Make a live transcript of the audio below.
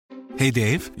Hey,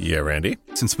 Dave. Yeah, Randy.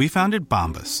 Since we founded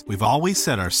Bombas, we've always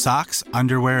said our socks,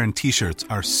 underwear, and T-shirts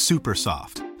are super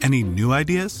soft. Any new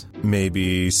ideas?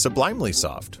 Maybe sublimely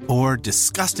soft. Or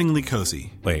disgustingly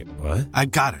cozy. Wait, what? I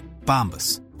got it.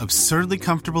 Bombas. Absurdly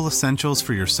comfortable essentials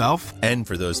for yourself and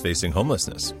for those facing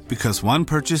homelessness. Because one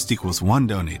purchased equals one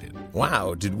donated.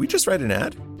 Wow, did we just write an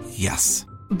ad? Yes.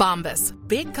 Bombas.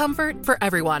 Big comfort for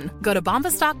everyone. Go to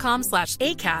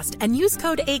bombas.com/ACAST and use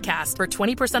code ACAST for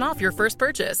 20% off your first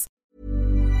purchase.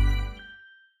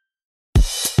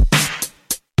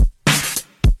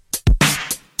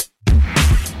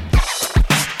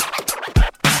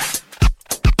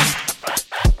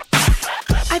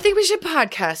 I think we should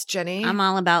podcast, Jenny. I'm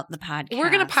all about the podcast.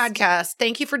 We're going to podcast.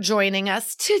 Thank you for joining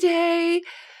us today.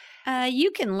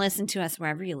 You can listen to us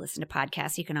wherever you listen to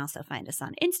podcasts. You can also find us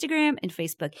on Instagram and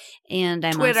Facebook, and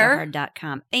I'm Twitter. on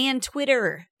SoHard.com and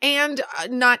Twitter. And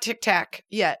not TikTok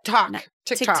yet.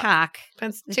 TikTok.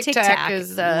 TikTok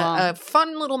is a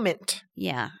fun little mint.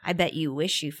 Yeah, I bet you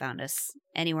wish you found us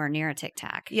anywhere near a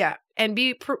TikTok. Yeah, and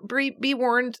be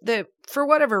warned that for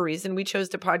whatever reason we chose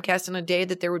to podcast on a day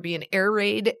that there would be an air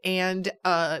raid and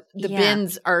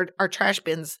bins, our trash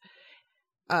bins,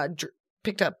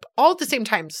 picked up all at the same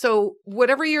time. So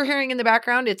whatever you're hearing in the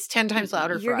background, it's 10 times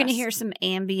louder for us. You're going to hear some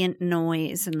ambient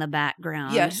noise in the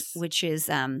background. Yes. Which is,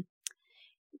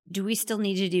 do we still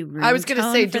need to do room tone? I was going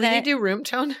to say, do we that? need to do room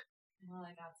tone? Well,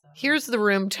 I got some. Here's the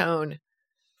room tone.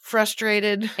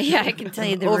 Frustrated. Yeah, I can tell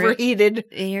you the overheated.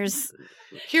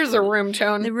 Here's a room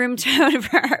tone. The room tone of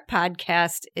our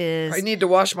podcast is... I need to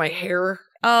wash my hair.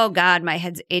 Oh, God, my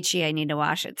head's itchy. I need to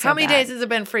wash it. How many days has it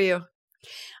been for you?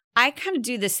 I kind of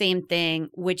do the same thing,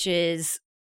 which is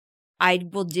I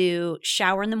will do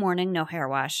shower in the morning, no hair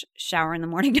wash. Shower in the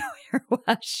morning, no hair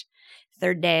wash.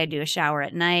 Third day, I do a shower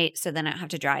at night, so then I don't have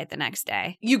to dry it the next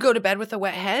day. You go to bed with a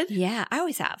wet head? Yeah, I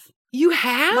always have. You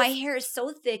have? My hair is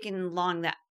so thick and long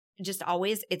that just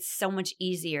always, it's so much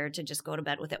easier to just go to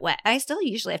bed with it wet. I still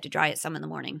usually have to dry it some in the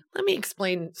morning. Let me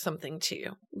explain something to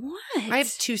you. What? I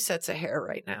have 2 sets of hair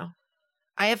right now.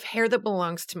 I have hair that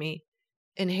belongs to me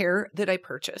and hair that I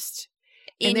purchased.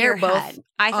 In and they're your both head.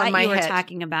 I thought my you were head.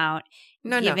 talking about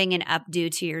giving an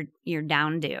updo to your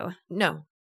downdo. No.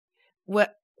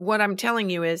 What I'm telling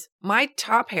you is my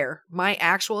top hair, my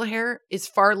actual hair, is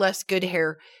far less good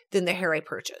hair than the hair I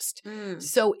purchased.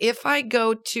 So if I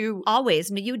go to...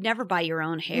 Always. You would never buy your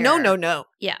own hair. No.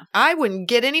 Yeah. I wouldn't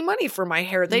get any money for my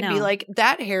hair. They'd be like,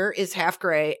 that hair is half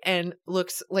gray and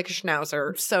looks like a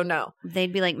schnauzer. So no.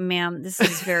 They'd be like, ma'am, this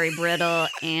is very brittle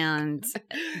and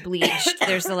bleached.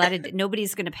 There's a lot of...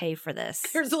 Nobody's going to pay for this.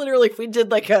 There's literally, if we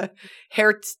did like a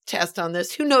hair test on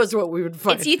this, who knows what we would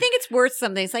find. You think it's worth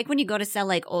something. It's like when you go to sell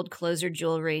like old clothes or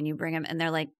jewelry and you bring them and they're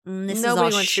like, this is all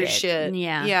Nobody wants your shit.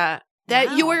 Yeah. Yeah.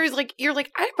 That you always like, you're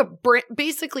like, I have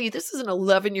basically, this is an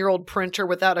 11-year-old printer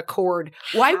without a cord.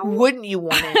 Why wouldn't you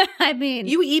want it? I mean,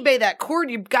 you eBay that cord,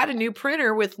 you've got a new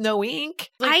printer with no ink.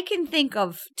 Like, I can think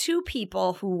of 2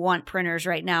 people who want printers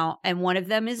right now, and one of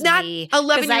them is not me.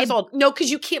 11 years old. No, because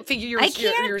you can't figure yours. I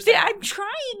can't. Yours I'm trying,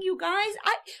 you guys.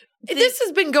 This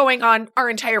has been going on our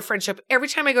entire friendship. Every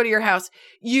time I go to your house,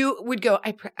 you would go,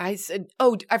 I said,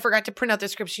 oh, I forgot to print out the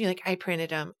scripts. You're like, I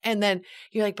printed them. And then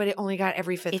you're like, but it only got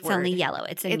every 5th word. It's only yellow.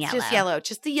 It's yellow. It's just yellow.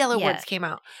 Just the yellow words came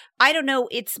out. I don't know.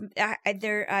 It's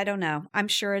I don't know. I'm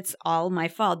sure it's all my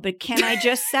fault. But can I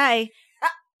just say,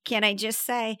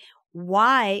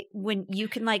 why, when you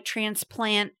can like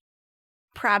transplant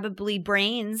probably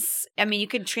brains. I mean, you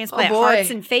could transplant hearts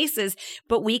and faces,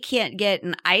 but we can't get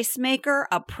an ice maker,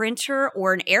 a printer,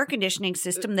 or an air conditioning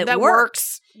system that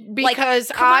works. Because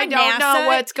like, I don't know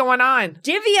what's going on.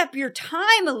 Divvy up your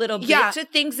time a little bit to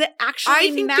things that actually matter.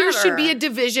 I think there should be a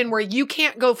division where you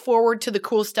can't go forward to the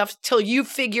cool stuff till you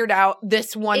figured out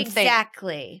this one thing.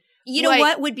 Exactly. You know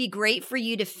what would be great for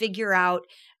you to figure out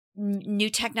new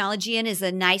technology in is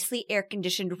a nicely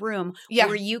air-conditioned room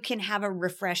where you can have a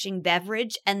refreshing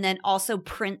beverage and then also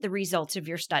print the results of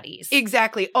your studies.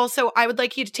 Exactly. Also, I would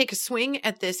like you to take a swing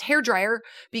at this hairdryer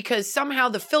because somehow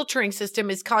the filtering system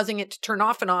is causing it to turn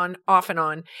off and on, off and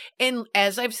on. And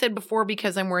as I've said before,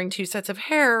 because I'm wearing 2 sets of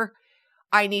hair,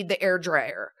 I need the air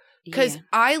dryer. Because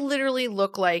I literally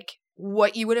look like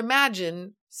what you would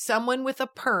imagine someone with a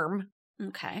perm.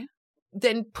 Okay.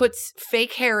 Then puts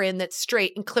fake hair in that's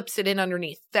straight and clips it in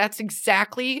underneath. That's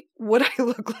exactly what I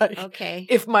look like. Okay.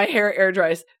 If my hair air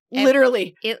dries. And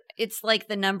literally. It's like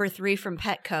the number 3 from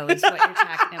Petco is what you're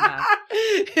talking about.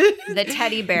 The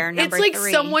teddy bear number 3. It's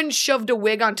like someone shoved a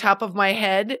wig on top of my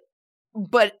head,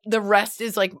 but the rest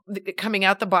is like coming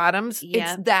out the bottoms.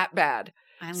 Yeah. It's that bad.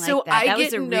 I like So that. I That was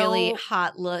get a really no-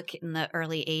 hot look in the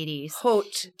early 80s.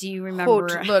 Hot. Do you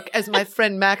remember Hot look, as my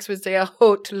friend Max would say, a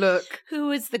hot look. who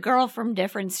was the girl from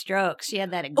Different Strokes? She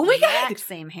had that exact Oh my God.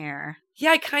 same hair.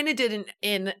 Yeah, I kind of did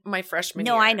in my freshman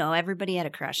year. No, I know. Everybody had a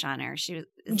crush on her. She was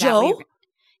is that Joe? what you-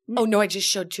 Oh, no, I just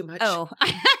showed too much. Oh.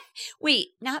 Wait,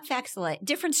 not Faxalite.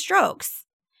 Different Strokes.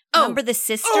 Oh. Remember the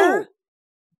sister? Oh.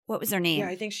 What was her name? Yeah,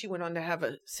 I think she went on to have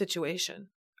a situation.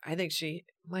 I think she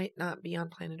might not be on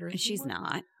planet Earth. She's anymore.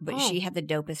 not, but Oh. she had the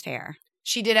dopest hair.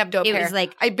 She did have dope It hair. was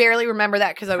like I barely remember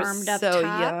that because I was permed up so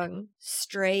top. young.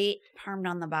 Straight, permed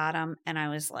on the bottom, and I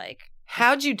was like,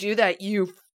 How'd you do that,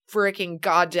 you freaking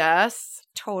goddess?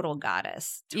 total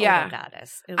goddess. Total Yeah.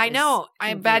 goddess. It I was know. I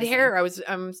have bad confusing. hair.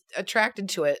 I'm attracted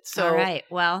to it. So All right.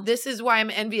 Well, this is why I'm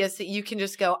envious that you can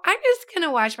just go, I'm just going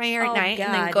to wash my hair at Oh, night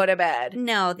and then God. go to bed.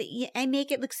 no, I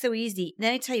make it look so easy.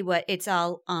 Then I tell you what, it's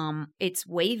all it's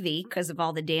wavy because of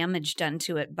all the damage done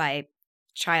to it by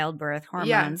childbirth,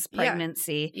 hormones, yeah.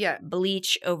 pregnancy, Yeah.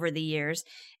 bleach over the years,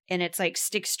 and it's like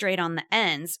sticks straight on the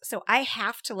ends. So I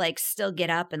have to like still get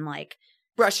up and like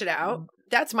Brush it out.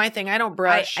 That's my thing. I don't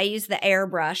brush. I use the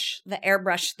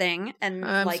airbrush thing, and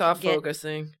I'm like soft get,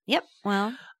 focusing. Yep.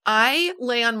 Well, I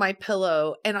lay on my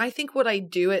pillow, and I think what I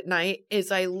do at night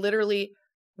is I literally,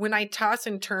 when I toss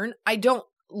and turn, I don't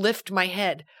lift my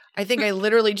head. I think I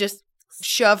literally just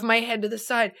shove my head to the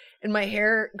side, and my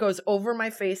hair goes over my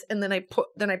face, and then I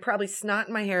probably snot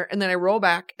in my hair, and then I roll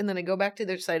back, and then I go back to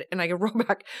the other side, and I roll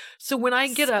back. So when I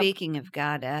get up, speaking of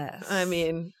goddess, I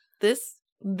mean,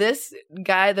 this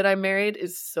guy that I married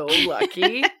is so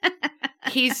lucky.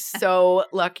 He's so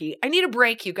lucky. I need a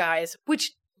break, you guys,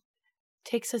 which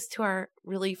takes us to our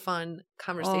really fun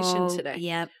conversation today.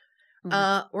 Yep.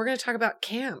 We're going to talk about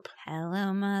camp.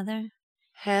 Hello, mother.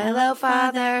 Hello,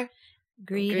 father.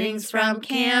 Greetings from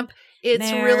camp.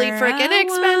 It's really freaking Marijuana.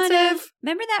 expensive.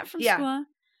 Remember that from Yeah. school?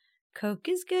 Coke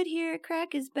is good here,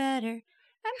 crack is better.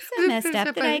 I'm so messed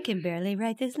up that I can barely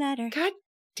write this letter. God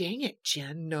dang it,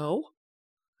 Jen. No.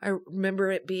 I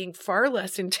remember it being far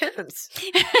less intense.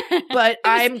 But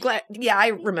I'm glad. Yeah, I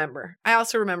remember. I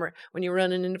also remember when you're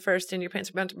running into first and your pants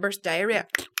are about to burst. Diarrhea.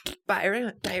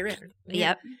 Diarrhea. Yeah.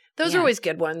 Yep. Those Yeah. are always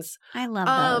good ones. I love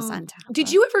those on top. Did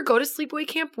of- you ever go to sleepaway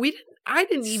camp? I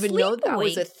didn't even know that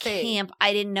was a Sleepaway thing. Camp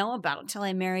I didn't know about until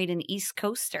I married an East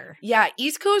Coaster. Yeah,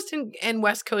 East Coast and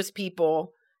West Coast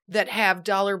people that have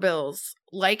dollar bills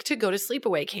like to go to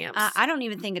sleepaway camps. I don't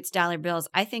even think it's dollar bills.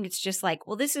 I think it's just like,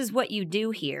 well, this is what you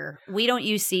do here. We don't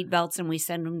use seatbelts and we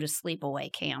send them to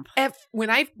sleepaway camp.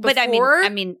 But I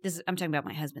mean, I'm talking about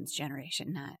my husband's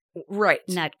generation, right.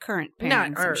 not current Not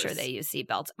parents. I'm ours. sure they use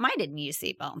seatbelts. Mine didn't use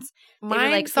seatbelts.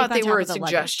 Mine like, thought sleep they on were a top of the luggage.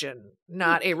 suggestion,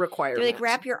 not a requirement. They're like,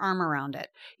 wrap your arm around it.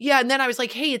 Yeah, and then I was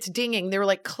like, hey, it's dinging. They were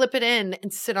like, clip it in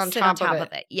and sit on top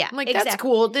of it. Yeah, I'm like, exactly. that's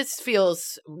cool. This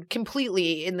feels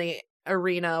completely in the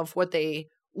arena of what they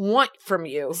want from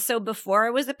you. So before I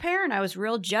was a parent, I was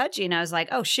real judgy, and I was like,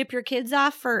 "Oh, ship your kids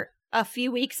off for a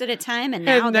few weeks at a time." And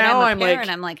now that I'm a parent,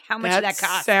 I'm like, "How much did that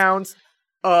cost?" Sounds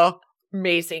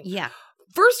amazing. Yeah.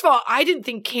 First of all, I didn't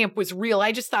think camp was real.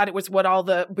 I just thought it was what all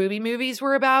the booby movies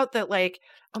were about. That like,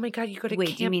 oh my god, you go to Wait,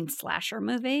 camp. do you mean slasher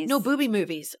movies? No, booby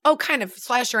movies. Oh, kind of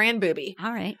slasher and booby.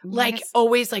 All right. Like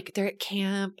always, like they're at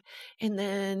camp, and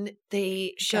then they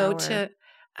go Shower. to.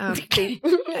 They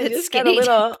I just got a Skinny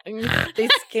little. They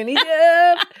skinny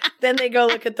dip. Then they go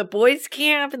look at the boys'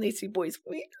 camp, and they see boys'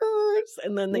 wieners,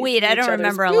 and then they Wait, see I each don't other's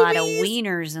remember a lot of boobies.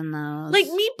 wieners in those. Like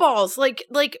meatballs,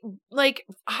 like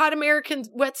Hot American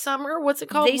Wet Summer. What's it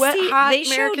called? they Hot they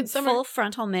American showed Summer. full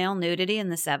frontal male nudity in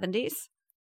the 70s,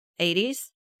 80s.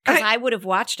 Because I would have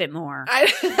watched it more.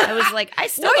 I was like, I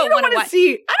still no, don't you don't want to want watch. to see.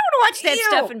 I don't want to watch that Ew.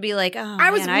 stuff and be like, oh, I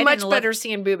was man, much didn't better Look.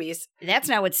 seeing boobies. That's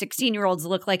not what 16-year-olds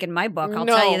look like in my book. I'll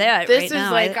No, tell you that. This right is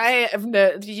now. like I have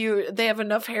no. They have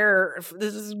enough hair.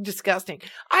 This is disgusting.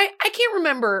 I can't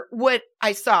remember what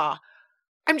I saw.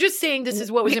 I'm just saying this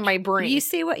is what was in my brain. You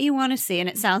see what you want to see, and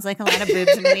it sounds like a lot of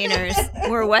boobs and wieners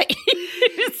were what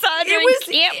you saw during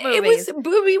camp movies. It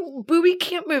was booby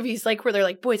camp movies, like where they're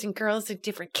like boys and girls at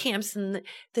different camps, and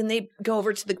then they go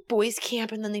over to the boys'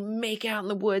 camp, and then they make out in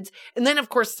the woods, and then of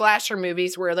course slasher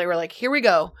movies where they were like, "Here we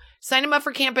go, sign them up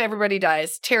for camp, everybody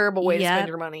dies." Terrible way to spend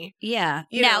your money. Yeah.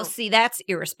 You now, know. see, that's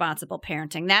irresponsible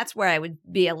parenting. That's where I would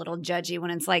be a little judgy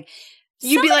when it's like.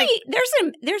 You'd be like,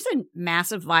 there's a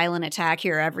massive violent attack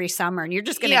here every summer, and you're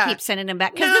just going to Yeah. keep sending them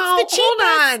back because No, it's the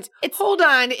cheapest. hold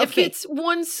on. If Okay. it's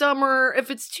one summer,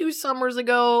 if it's 2 summers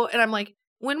ago, and I'm like,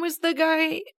 when was the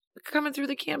guy coming through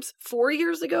the camps 4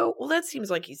 years ago? Well, that seems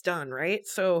like he's done, right?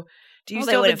 So do you Well,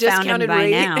 still they have would a have found him discounted by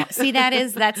rate? now. See,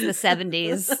 that's the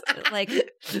 70s. Like,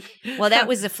 well, that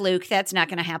was a fluke. That's not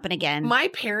going to happen again. My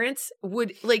parents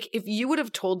would, like, if you would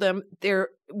have told them there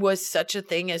was such a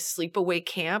thing as sleepaway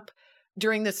camp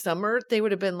during the summer, they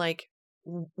would have been like,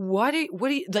 what do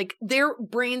you, like, their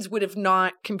brains would have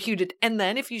not computed. And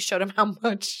then if you showed them how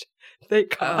much they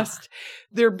cost,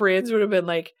 their brains would have been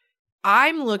like,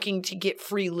 I'm looking to get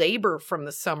free labor from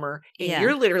the summer, and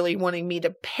you're literally wanting me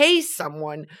to pay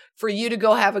someone for you to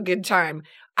go have a good time.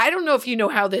 I don't know if you know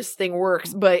how this thing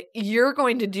works, but you're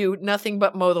going to do nothing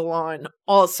but mow the lawn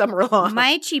all summer long.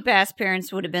 My cheap ass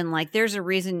parents would have been like, there's a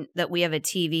reason that we have a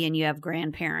TV and you have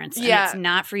grandparents. And Yeah. it's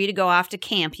not for you to go off to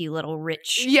camp, you little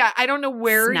rich. Yeah, I don't know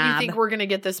where snob. you think we're going to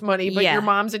get this money, but Yeah. your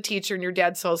mom's a teacher and your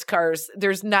dad sells cars.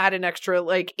 There's not an extra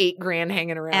like $8,000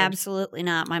 hanging around. Absolutely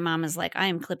not. My mom is like, I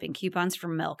am clipping coupons for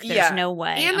milk. There's no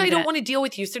way. And I don't want to deal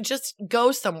with you, so just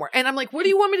go somewhere. And I'm like, where do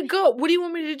you want me to go? What do you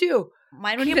want me to do?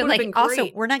 Mine would Camp have been would've like, been also,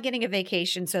 great. we're not getting a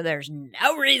vacation, so there's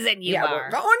no reason you We're are.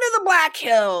 going to the Black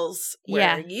Hills,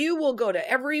 where Yeah. you will go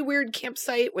to every weird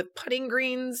campsite with putting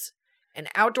greens and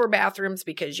outdoor bathrooms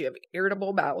because you have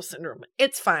irritable bowel syndrome.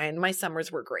 It's fine. My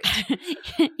summers were great.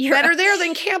 You're Better there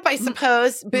than camp, I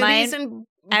suppose. Boobies and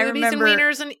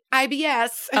wieners and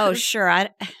IBS. Oh, sure.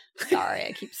 Sorry,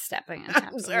 I keep stepping on top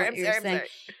I'm of sorry. what you're saying.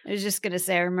 I was just going to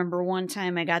say, I remember one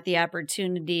time I got the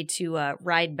opportunity to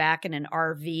ride back in an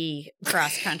RV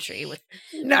cross country with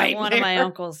one of my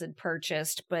uncles had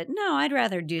purchased. But no, I'd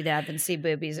rather do that than see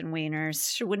boobies and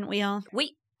wieners. Wouldn't we all?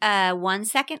 Wait, 1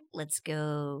 second. Let's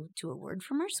go to a word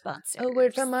from our sponsor. A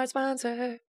word from our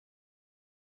sponsor.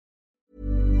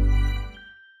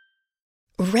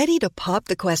 Ready to pop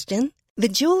the question? The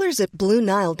jewelers at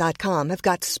BlueNile.com have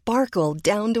got sparkle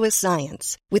down to a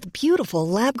science with beautiful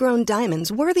lab-grown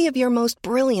diamonds worthy of your most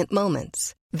brilliant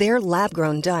moments. Their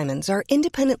lab-grown diamonds are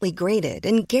independently graded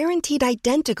and guaranteed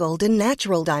identical to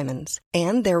natural diamonds,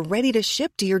 and they're ready to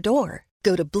ship to your door.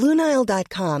 Go to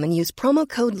BlueNile.com and use promo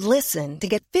code LISTEN to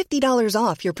get $50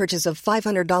 off your purchase of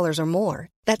 $500 or more.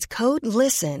 That's code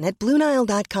LISTEN at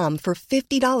BlueNile.com for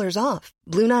 $50 off.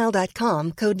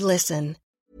 BlueNile.com, code LISTEN.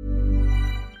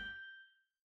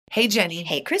 Hey, Jenny.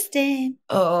 Hey, Kristen.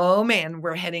 Oh, man,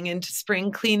 we're heading into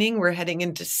spring cleaning. We're heading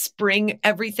into spring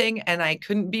everything, and I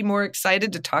couldn't be more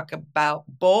excited to talk about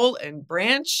Boll and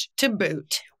Branch to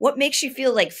boot. What makes you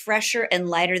feel like fresher and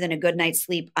lighter than a good night's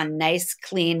sleep on nice,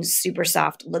 clean, super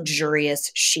soft,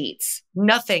 luxurious sheets?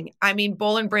 Nothing. I mean,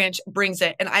 Boll and Branch brings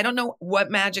it. And I don't know what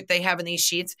magic they have in these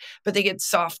sheets, but they get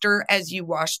softer as you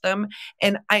wash them.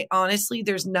 And I honestly,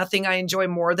 there's nothing I enjoy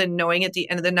more than knowing at the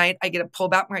end of the night, I get to pull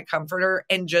back my comforter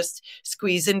and just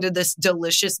squeeze into this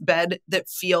delicious bed that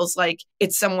feels like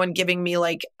it's someone giving me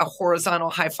like a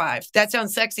horizontal high five. That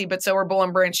sounds sexy, but so are Boll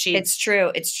and Branch sheets. It's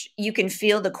true. You can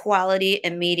feel the quality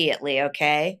immediately,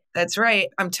 okay? That's right.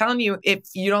 I'm telling you, if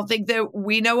you don't think that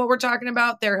we know what we're talking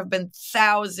about, there have been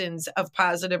thousands of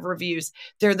positive reviews.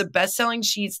 They're the best-selling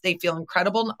sheets. They feel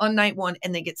incredible on night one,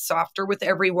 and they get softer with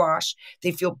every wash.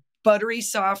 They feel buttery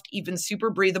soft, even super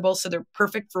breathable, so they're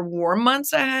perfect for warm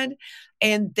months ahead.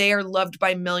 And they are loved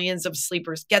by millions of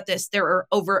sleepers. Get this, there are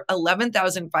over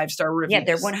 11,000 five-star reviews. Yeah,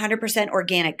 they're 100%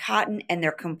 organic cotton, and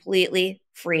they're completely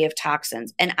free of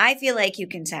toxins. And I feel like you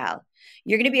can tell.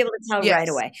 You're going to be able to tell right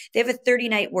away. They have a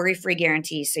 30-night worry-free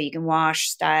guarantee, so you can wash,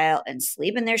 style, and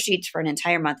sleep in their sheets for an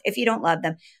entire month if you don't love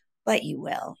them, but you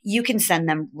will. You can send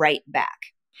them right back.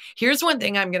 Here's one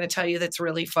thing I'm going to tell you that's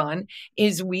really fun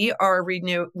is we are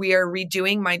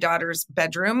redoing my daughter's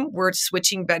bedroom. We're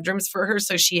switching bedrooms for her,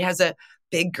 so she has a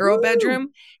big girl bedroom.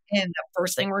 And the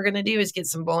first thing we're going to do is get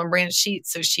some Boll and Branch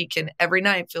sheets so she can every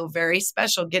night feel very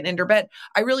special getting into her bed.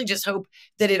 I really just hope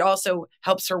that it also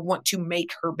helps her want to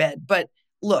make her bed. But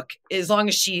look, as long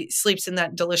as she sleeps in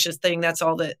that delicious thing, that's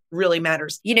all that really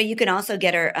matters. You know, you can also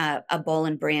get her a Boll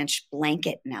and Branch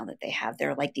blanket now that they have.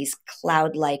 They're like these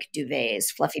cloud-like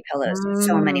duvets, fluffy pillows, and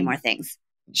so many more things.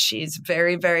 She's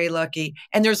very, very lucky.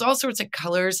 And there's all sorts of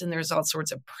colors and there's all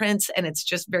sorts of prints, and it's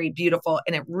just very beautiful.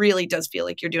 And it really does feel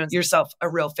like you're doing yourself a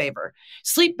real favor.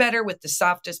 Sleep better with the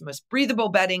softest, most breathable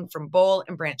bedding from Boll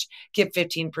and Branch. Get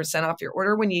 15% off your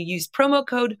order when you use promo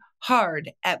code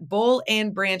HARD at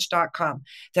bollandbranch.com.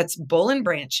 That's Boll and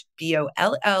Branch,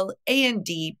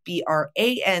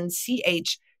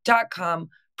 BOLLANDBRANCH.com.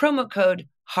 Promo code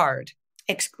HARD.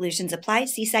 Exclusions apply.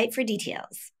 See site for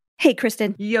details. Hey,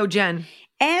 Kristen. Yo, Jen.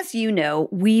 As you know,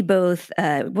 we both,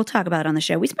 we'll talk about on the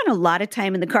show, we spend a lot of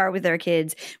time in the car with our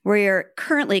kids. We're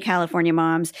currently California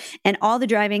moms, and all the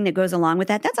driving that goes along with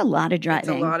that, that's a lot of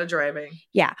driving. It's a lot of driving.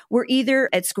 Yeah. We're either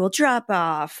at school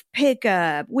drop-off,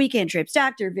 pickup, weekend trips,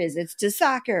 doctor visits, to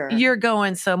soccer. You're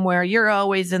going somewhere. You're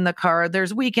always in the car.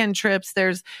 There's weekend trips.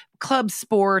 There's club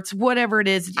sports, whatever it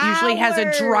is. It usually has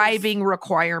a driving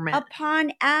requirement.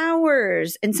 Upon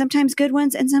hours. And sometimes good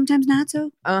ones and sometimes not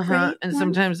so great And ones.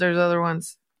 sometimes there's other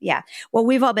ones. Yeah. Well,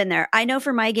 we've all been there. I know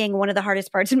for my gang, one of the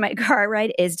hardest parts in my car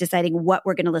ride is deciding what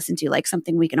we're going to listen to, like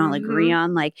something we can all agree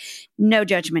on. Like, no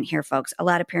judgment here, folks. A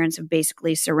lot of parents have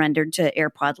basically surrendered to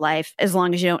AirPod life. As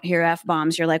long as you don't hear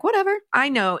F-bombs, you're like, whatever. I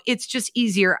know. It's just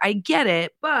easier. I get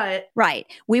it, but... Right.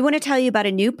 We want to tell you about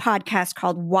a new podcast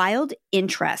called Wild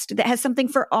Interest that has something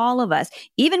for all of us,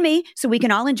 even me, so we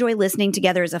can all enjoy listening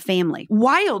together as a family.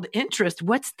 Wild Interest?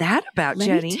 What's that about, Let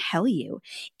Jenny? me tell you.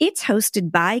 It's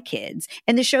hosted by kids,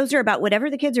 and the shows are about whatever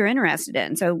the kids are interested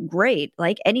in. So great,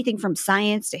 like anything from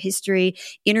science to history,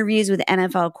 interviews with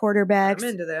NFL quarterbacks. I'm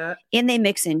into that. And they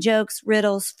mix in jokes,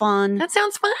 riddles, fun. That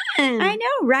sounds fun. I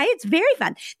know, right? It's very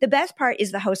fun. The best part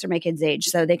is the hosts are my kids' age,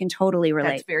 so they can totally relate.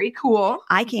 That's very cool.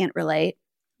 I can't relate,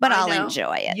 but I'll know.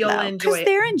 enjoy it. You'll though, enjoy it.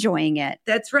 they're enjoying it.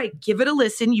 That's right. Give it a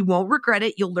listen. You won't regret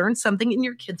it. You'll learn something and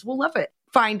your kids will love it.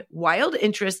 Find Wild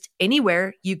Interest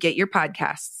anywhere you get your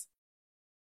podcasts.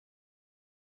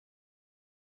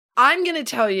 I'm going to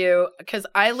tell you, because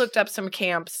I looked up some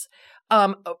camps,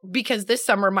 because this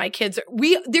summer my kids,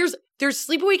 there's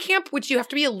sleepaway camp, which you have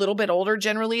to be a little bit older,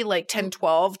 generally like 10,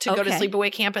 12 to go to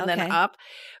sleepaway camp and then up.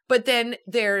 But then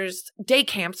there's day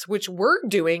camps, which we're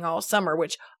doing all summer,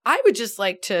 which I would just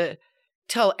like to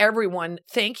tell everyone,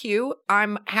 thank you.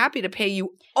 I'm happy to pay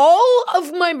you all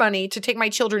of my money to take my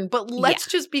children. But let's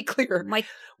just be clear.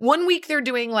 1 week they're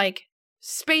doing like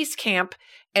space camp,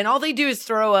 and all they do is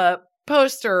throw a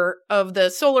poster of the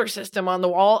solar system on the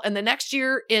wall. And the next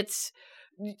year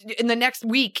in the next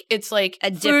week, it's like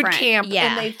a food camp,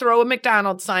 and they throw a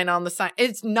McDonald's sign on the sign.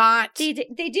 It's not. They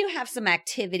do have some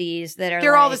activities that are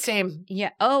they're all the same. Yeah.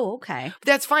 Oh, okay.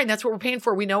 That's fine. That's what we're paying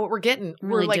for. We know what we're getting.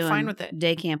 We're like fine with it.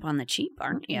 Day camp on the cheap,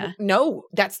 aren't you? No,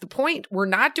 that's the point. We're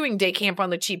not doing day camp on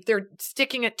the cheap. They're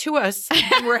sticking it to us,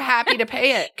 and we're happy to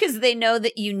pay it because they know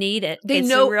that you need it.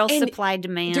 It's a real supply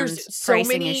demand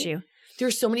pricing issue.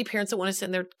 There's so many parents that want to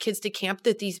send their kids to camp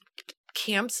that these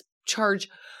camps charge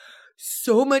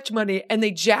so much money, and they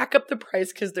jack up the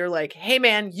price because they're like, hey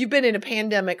man, you've been in a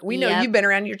pandemic. We know you've been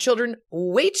around your children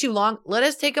way too long. Let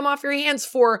us take them off your hands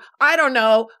for, I don't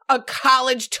know, a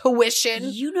college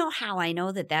tuition. You know how I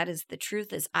know that is the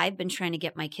truth is I've been trying to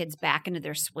get my kids back into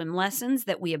their swim lessons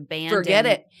that we abandoned. Forget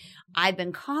it. I've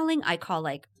been calling. I call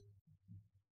like,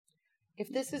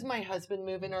 if this is my husband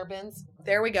moving our bins,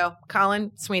 there we go.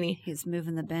 Colin Sweeney. He's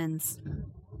moving the bins.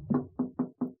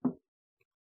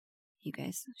 You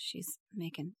guys,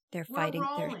 they're fighting.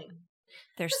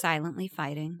 They're silently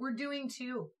fighting. We're doing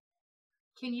two.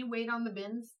 Can you wait on the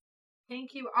bins?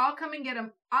 Thank you. I'll come and get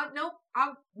them.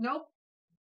 Nope.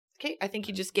 Okay. I think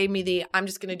he just gave me I'm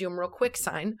just going to do them real quick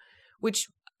sign, which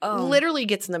literally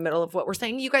gets in the middle of what we're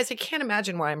saying. You guys, I can't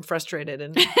imagine why I'm frustrated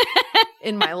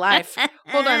in my life.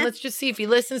 Hold on. Let's just see if he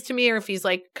listens to me or if he's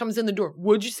like, comes in the door.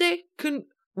 What'd you say?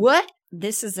 What?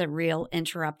 This is a real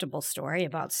interruptible story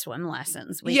about swim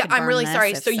lessons. I'm really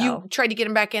sorry. So you tried to get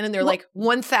him back in and they're like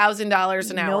 $1,000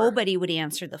 an hour. Nobody would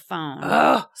answer the phone.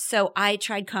 Ugh. So I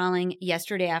tried calling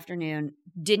yesterday afternoon,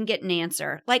 didn't get an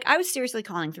answer. Like I was seriously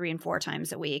calling 3 and 4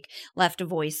 times a week, left a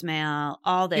voicemail,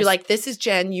 all this. You're like, this is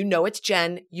Jen. You know it's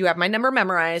Jen. You have my number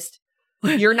memorized.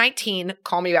 You're 19.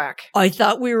 Call me back. I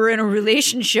thought we were in a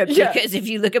relationship because if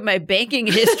you look at my banking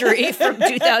history from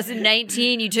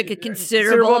 2019, you took a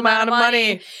considerable amount of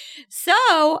money. So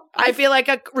I feel like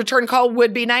a return call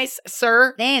would be nice,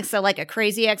 sir. Thanks. So like a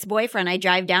crazy ex-boyfriend, I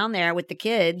drive down there with the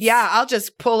kids. Yeah, I'll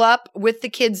just pull up with the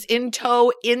kids in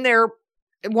tow in their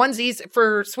onesies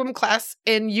for swim class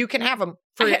and you can have them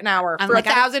for an hour for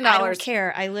 $1,000. I don't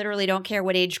care. I literally don't care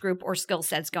what age group or skill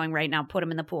set's going right now. Put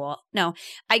them in the pool. No,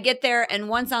 I get there and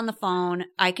once on the phone,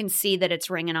 I can see that it's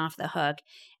ringing off the hook.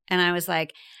 And I was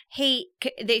like, hey,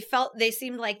 they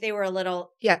seemed like they were a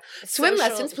little. Yeah. Swim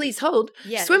lessons, please hold.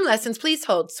 Yeah. Swim lessons, please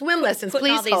hold. Swim lessons,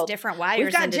 please hold. All these different wires.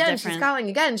 We've got Jen. She's calling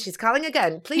again. She's calling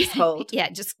again. Please hold. Yeah.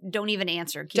 Just don't even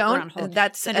answer. Keep her on hold.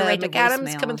 That's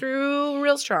McAdams coming through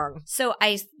real strong. So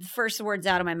the first words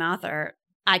out of my mouth are,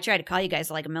 I try to call you guys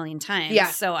like a million times.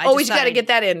 Yeah. So I always got to get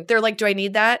that in. They're like, do I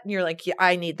need that? And you're like, yeah,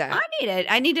 I need that. I need it.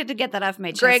 I needed to get that off my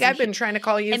chest. Greg, I've been trying to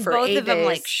call you for 8 days. And both of them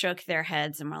like shook their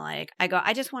heads and were like,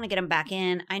 I just want to get them back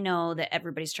in. I know that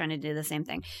everybody's trying to do the same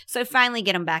thing. So I finally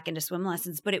get them back into swim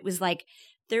lessons. But it was like,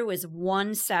 There was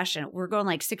one session. We're going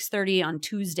like 6:30 on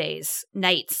Tuesdays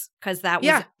nights because that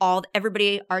was all.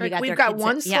 Everybody already got. We've their got kids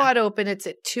one slot open. It's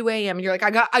at 2 a.m. You're like,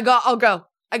 I'll go.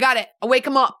 I got it. I'll wake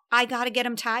them up. I got to get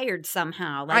them tired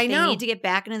somehow. Like I know. They need to get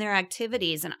back into their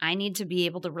activities, and I need to be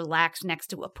able to relax next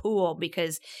to a pool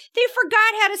because they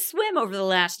forgot how to swim over the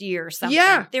last year or something.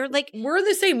 Yeah. They're like, we're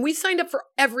the same. We signed up for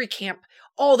every camp,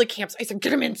 all the camps. I said, get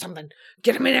them in something.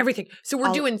 Get them in everything. So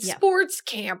we're doing sports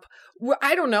camp.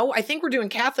 I don't know. I think we're doing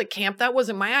Catholic camp. That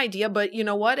wasn't my idea, but you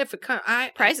know what? If it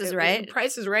Price is right.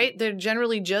 Price is right. They're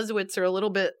generally Jesuits are a little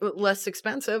bit less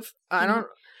expensive. I don't.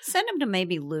 Send them to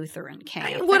maybe Lutheran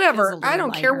camp. Whatever. I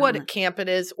don't care what camp it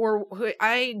is, or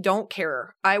I don't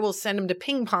care. I will send them to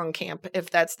ping pong camp if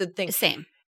that's the thing. Same.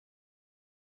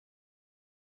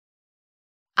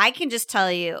 I can just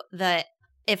tell you that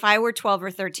if I were 12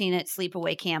 or 13 at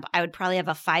sleepaway camp, I would probably have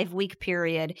a 5-week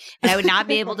period and I would not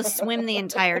be able to swim the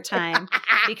entire time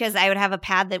because I would have a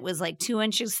pad that was like 2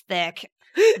 inches thick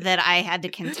that I had to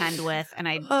contend with. And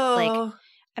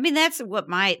that's what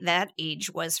that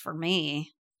age was for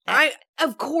me.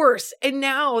 Of course. And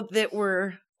now that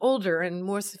we're older and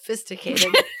more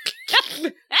sophisticated,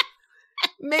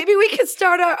 maybe we could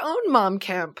start our own mom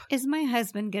camp. Is my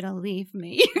husband going to leave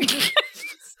me?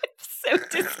 So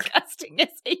disgusting as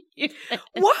a human.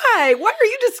 Why? Why are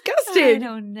you disgusted? I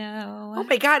don't know. Oh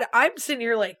my God. I'm sitting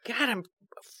here like, God, I'm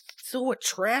so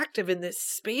attractive in this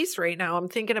space right now. I'm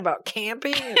thinking about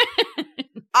camping.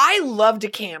 I love to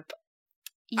camp.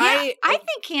 Yeah, I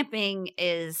think camping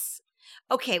is...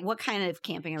 Okay, what kind of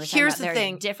camping are we talking about? Here's the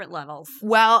thing. Different levels.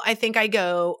 Well, I think I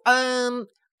go,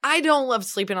 I don't love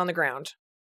sleeping on the ground.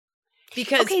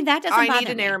 Because that doesn't bother I need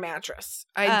an air mattress.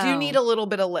 I do need a little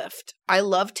bit of lift. I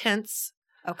love tents.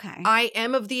 Okay. I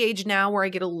am of the age now where I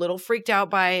get a little freaked out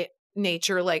by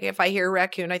nature. Like if I hear a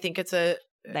raccoon, I think it's an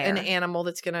animal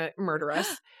that's going to murder us.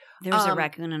 There's a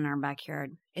raccoon in our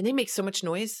backyard. And they make so much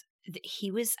noise. He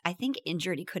was, I think,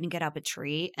 injured. He couldn't get up a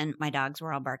tree, and my dogs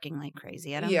were all barking like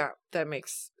crazy at him. Yeah, that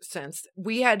makes sense.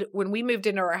 We had, when we moved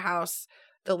into our house,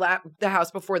 the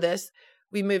house before this,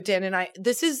 we moved in, and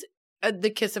this is the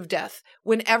kiss of death.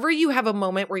 Whenever you have a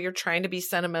moment where you're trying to be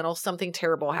sentimental, something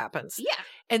terrible happens. Yeah.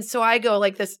 And so I go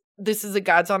like this is the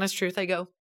God's honest truth. I go,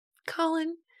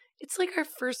 Colin, it's like our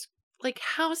first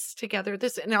house together.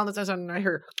 And all of a sudden I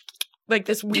heard like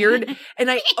this weird,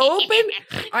 and I opened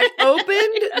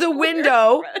the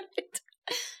window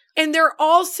and they're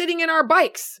all sitting in our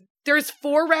bikes. There's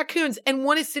 4 raccoons and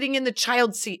one is sitting in the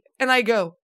child seat. And I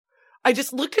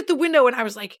just looked at the window and I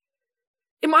was like,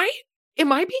 am I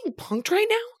being punked right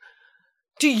now?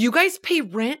 Do you guys pay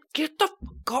rent? Get the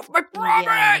fuck off my property.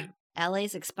 Yeah.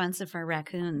 LA's expensive for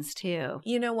raccoons too.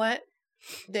 You know what?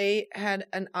 They had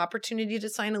an opportunity to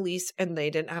sign a lease and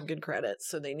they didn't have good credit,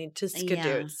 so they need to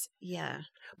skadoots. Yeah.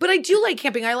 But I do like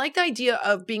camping. I like the idea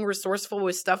of being resourceful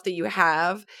with stuff that you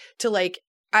have to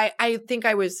I think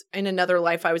I was in another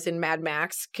life, I was in Mad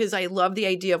Max because I love the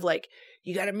idea of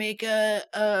you got to make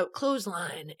a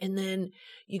clothesline and then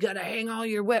you got to hang all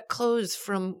your wet clothes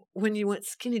from when you went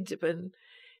skinny dipping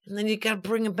and then you got to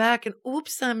bring them back and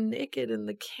oops, I'm naked in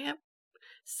the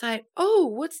campsite. Oh,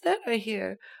 what's that I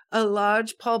hear? A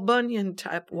large Paul Bunyan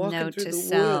type walking Note through to the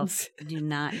self, woods. Do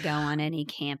not go on any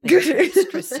camping trips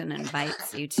Kristen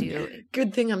invites you to.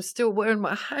 Good thing I'm still wearing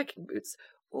my hiking boots.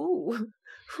 Ooh,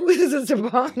 who is this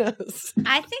upon us?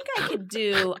 I think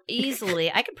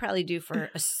I could probably do for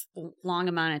a long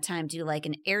amount of time, do like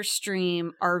an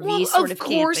Airstream RV sort of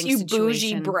camping situation. Of course,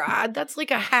 you bougie broad. That's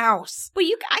like a house. But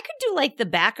I could do like the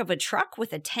back of a truck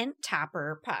with a tent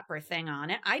popper thing on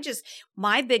it.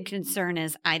 My big concern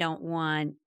is I don't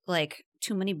want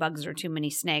too many bugs or too many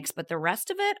snakes, but the rest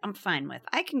of it I'm fine with.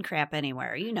 I can crap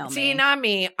anywhere, me. See, not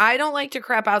me. I don't like to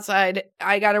crap outside.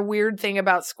 I got a weird thing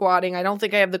about squatting. I don't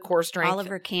think I have the core strength. All of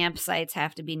her campsites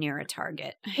have to be near a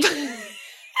Target.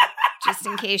 Just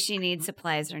in case she needs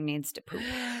supplies or needs to poop.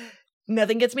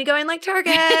 Nothing gets me going like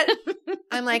Target.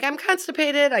 I'm I'm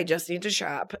constipated. I just need to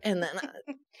shop. And then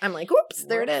I'm like, oops,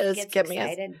 there it is. Get me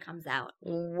excited, comes out.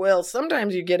 Well,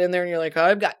 sometimes you get in there and you're like, oh,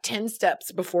 I've got 10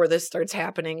 steps before this starts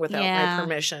happening without my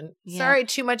permission. Yeah. Sorry,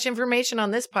 too much information on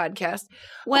this podcast.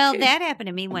 Well, that happened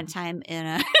to me one time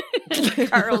in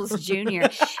Carl's Jr.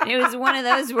 And it was one of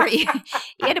those where you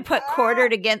had to put quarter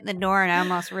to get in the door, and I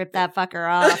almost ripped that fucker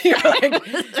off. You're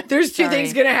there's 2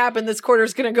 things going to happen. This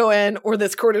quarter's going to go in or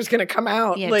this quarter's going to come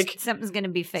out. Yeah, something's going to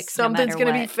be fixed. Something's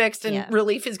going to be fixed and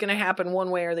relief is going to happen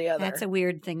one way or the other. That's a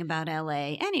weird thing about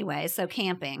LA. Anyway, so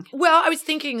camping. Well, I was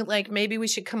thinking maybe we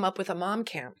should come up with a mom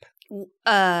camp.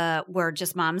 Where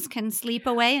just moms can sleep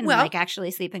away and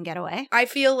actually sleep and get away. I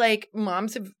feel like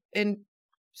moms and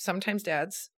sometimes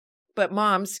dads but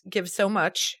moms give so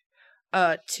much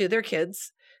to their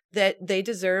kids that they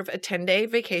deserve a 10-day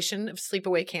vacation of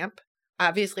sleepaway camp.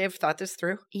 Obviously, I've thought this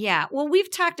through. Yeah. Well,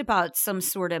 we've talked about some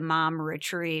sort of mom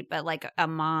retreat, but like a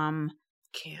mom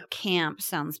camp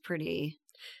sounds pretty...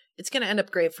 It's going to end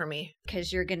up great for me.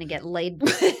 Because you're going to get laid.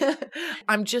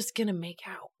 I'm just going to make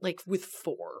out, like, with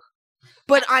 4.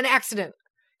 But on accident.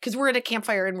 Because we're at a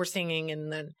campfire and we're singing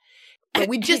and then... But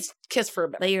we just kiss for a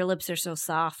bit. But your lips are so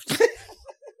soft.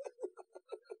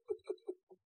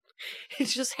 It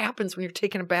just happens when you're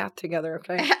taking a bath together,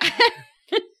 okay?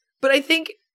 But I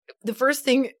think the first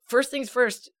things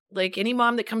first, like any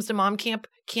mom that comes to mom camp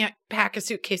can't pack a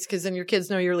suitcase because then your kids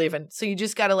know you're leaving. So you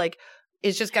just got to like,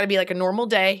 it's just got to be like a normal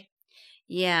day.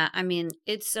 Yeah. I mean,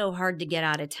 it's so hard to get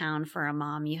out of town for a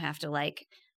mom. You have to like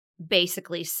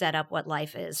basically set up what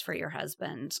life is for your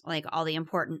husband, like all the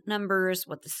important numbers,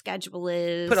 what the schedule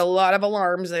is. Put a lot of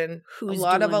alarms in. Who's a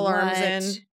lot doing of alarms what. in.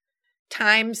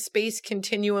 Time space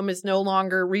continuum is no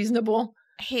longer reasonable.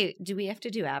 Hey, do we have to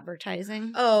do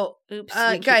advertising? Oh, oops.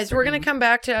 Guys, we're going to come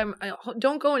back to,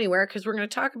 don't go anywhere because we're going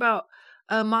to talk about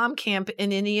mom camp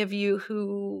and any of you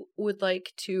who would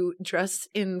like to dress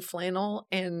in flannel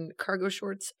and cargo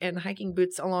shorts and hiking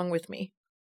boots along with me.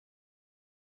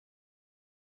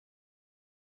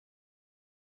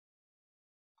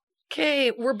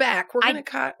 Okay, we're back.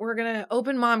 We're gonna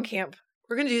open mom camp.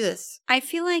 We're gonna do this. I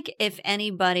feel like if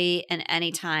anybody in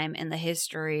any time in the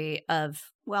history of,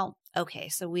 well, okay,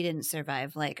 so we didn't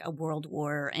survive like a world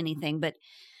war or anything, but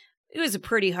it was a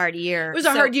pretty hard year. It was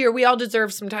a hard year. We all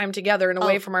deserve some time together and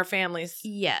away from our families.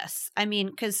 Yes. I mean,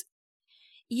 because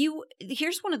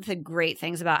here's one of the great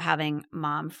things about having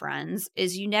mom friends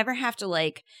is you never have to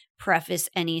like preface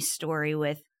any story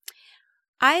with,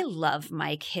 I love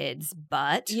my kids,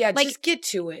 but yeah, like, just get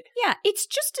to it. Yeah, it's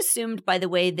just assumed by the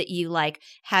way that you like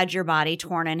had your body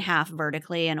torn in half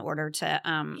vertically in order to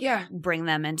bring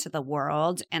them into the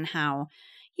world, and how,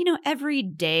 you know, every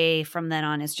day from then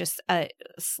on is just a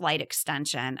slight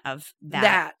extension of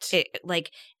that.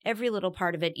 Like every little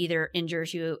part of it either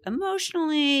injures you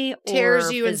emotionally, tears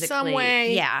or you physically. In some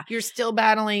way. Yeah, you're still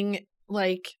battling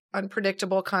like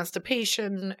unpredictable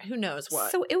constipation, who knows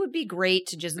what. So it would be great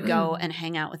to just go and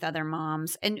hang out with other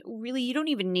moms. And really, you don't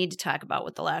even need to talk about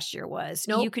what the last year was.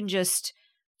 Nope. You can just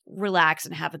relax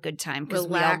and have a good time because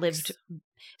we all lived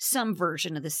some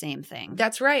version of the same thing.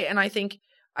 That's right. And I think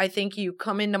you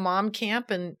come into mom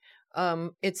camp and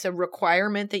it's a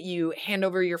requirement that you hand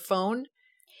over your phone,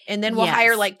 and then we'll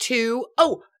hire like two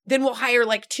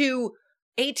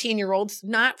 18-year-olds,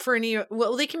 not for any,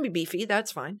 well, they can be beefy,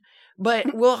 that's fine.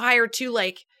 But we'll hire 2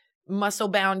 like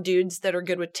muscle-bound dudes that are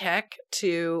good with tech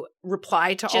to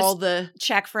reply to all the...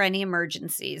 Check for any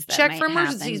emergencies that Check might for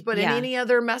emergencies, happen. but in any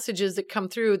other messages that come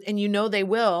through, and you know they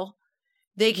will,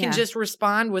 they can just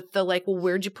respond with the like, well,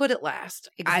 where'd you put it last?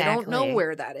 Exactly. I don't know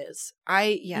where that is.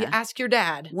 You ask your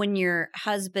dad. When your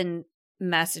husband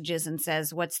messages and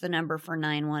says, what's the number for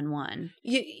 911?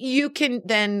 You can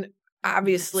then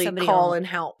obviously call and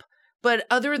help. But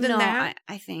other than that,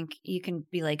 I think you can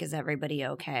be like, is everybody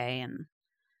okay? And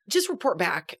just report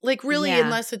back. Like really,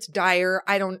 unless it's dire,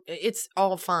 it's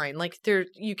all fine. Like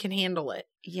you can handle it.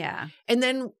 Yeah. And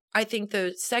then I think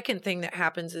the second thing that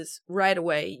happens is right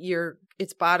away,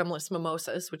 it's bottomless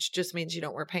mimosas, which just means you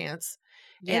don't wear pants.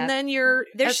 Yeah. And then you're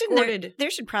escorted.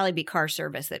 There should probably be car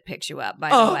service that picks you up, by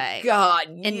the way. Oh, God.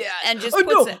 And just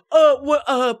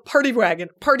party wagon.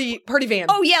 Party van.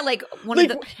 Oh, yeah. Like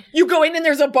you go in and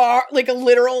there's a bar, like a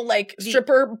literal like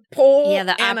stripper pole. Yeah,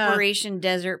 the Operation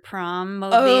Desert Prom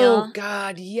mobile. Oh,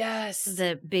 God. Yes.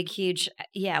 The big, huge.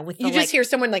 Yeah. With you just hear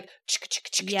someone like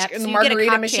in the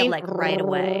margarita machine. Like right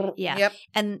away. Yeah. Yep.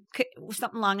 And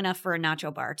something long enough for a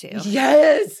nacho bar, too.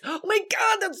 Yes. Oh, my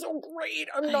God. That's so great.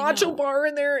 A nacho bar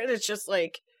in there, and it's just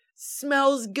like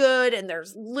smells good, and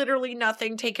there's literally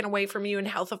nothing taken away from you and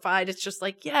healthified. It's just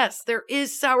like, yes, there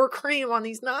is sour cream on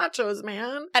these nachos,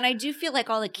 man. And I do feel like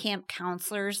all the camp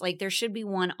counselors, like there should be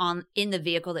one in the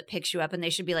vehicle that picks you up, and they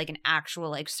should be like an actual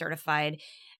like certified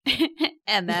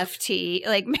MFT,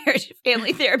 like marriage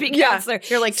family therapy counselor.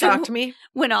 You're like, talk to me.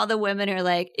 When all the women are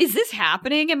like, is this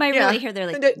happening? Am I really here?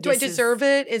 They're like, do I deserve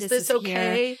it? Is this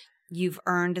okay? Here. You've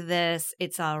earned this.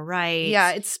 It's all right.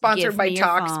 Yeah, it's sponsored by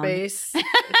Talkspace.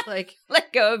 It's like,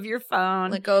 let go of your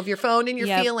phone. Let go of your phone and your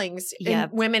feelings.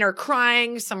 And women are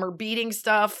crying. Some are beating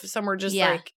stuff. Some are just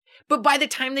like, but by the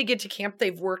time they get to camp,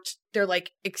 they're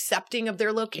like accepting of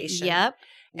their location. Yep.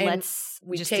 And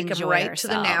we take them right to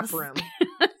the nap room.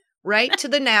 Right to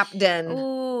the nap den.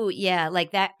 Ooh, yeah.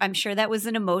 Like that. I'm sure that was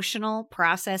an emotional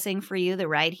processing for you. The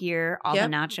ride here, all the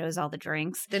nachos, all the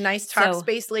drinks. The nice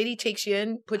Talkspace lady takes you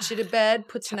in, puts you to bed,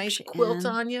 puts a nice quilt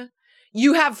on you.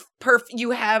 You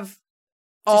have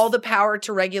all the power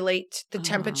to regulate the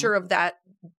temperature of that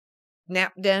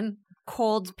nap den.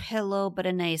 Cold pillow, but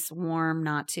a nice warm,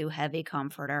 not too heavy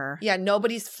comforter. Yeah,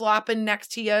 nobody's flopping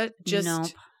next to you.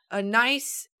 Just a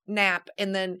nice nap.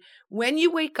 And then when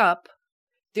you wake up,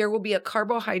 there will be a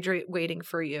carbohydrate waiting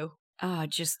for you. Oh,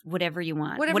 just whatever you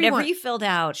want. Whatever you filled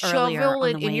out earlier. Shovel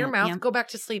it on the in your way mouth. Yeah. Go back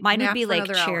to sleep. Mine would be like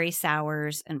cherry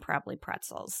sours and probably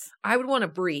pretzels. I would want a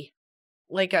brie.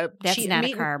 Like a That's not a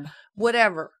carb.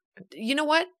 Whatever. You know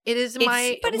what? It is when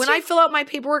just, I fill out my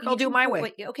paperwork, I'll do it my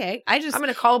way. Okay. I'm going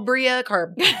to call brie a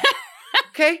carb.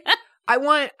 Okay? I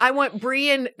want brie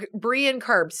and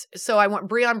carbs. So I want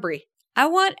brie on brie.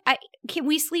 Can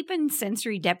we sleep in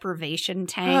sensory deprivation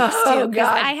tanks too? Because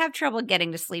I have trouble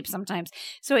getting to sleep sometimes.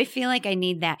 So I feel like I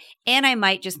need that. And I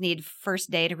might just need first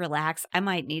day to relax. I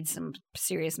might need some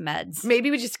serious meds.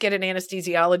 Maybe we just get an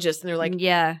anesthesiologist and they're like,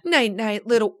 yeah, night,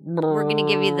 little. We're going to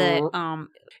give you the,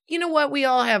 You know what? We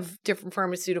all have different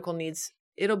pharmaceutical needs.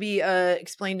 It'll be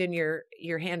explained in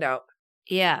your handout.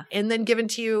 Yeah. And then given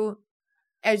to you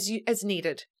as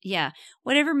needed. Yeah.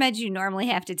 Whatever meds you normally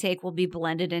have to take will be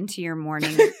blended into your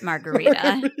morning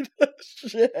margarita.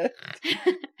 Shit.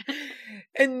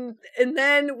 and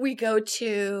then we go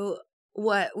to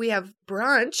we have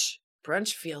brunch.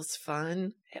 Brunch feels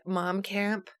fun at mom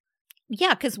camp.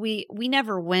 Yeah, because we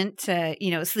never went to,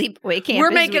 sleepaway camp.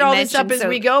 We're making all this up as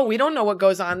we go. We don't know what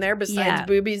goes on there besides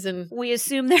boobies and we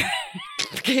assume there.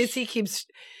 Casey keeps.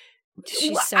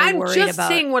 She's so I'm worried just about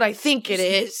saying what I think it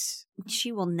is.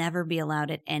 She will never be allowed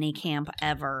at any camp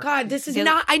ever. God, this is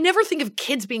not. I never think of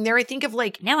kids being there. I think of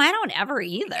like. No, I don't ever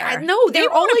either. No, they're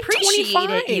all like appreciate 25.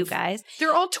 It, you guys.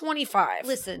 They're all 25.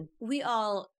 Listen, we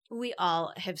all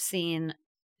have seen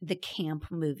the camp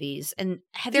movies, and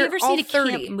have They're you ever seen a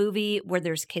 30. camp movie where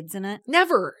there's kids in it?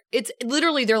 Never. It's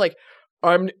literally they're like,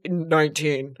 I'm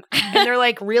 19, and they're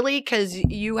like, really? Because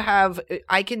you have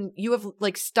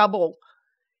like stubble,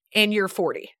 and you're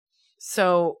 40.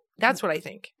 So that's what I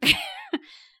think.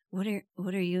 What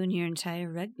are you and your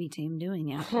entire rugby team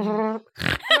doing out there?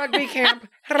 Rugby camp.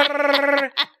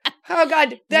 Oh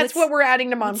God, that's what we're adding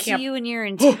to mom camp. You and your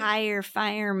entire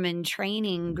fireman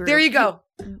training group. There you go.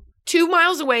 2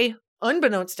 miles away,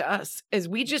 unbeknownst to us, as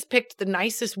we just picked the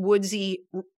nicest woodsy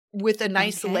with a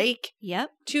nice lake. Yep.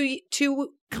 Two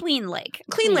clean lake.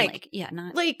 Clean lake. Yeah,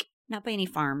 not lake. Not by any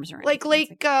farms or anything. Like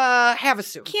Lake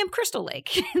Havasu. Camp Crystal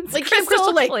Lake. Like Camp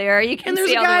Crystal Lake. Clear. You can and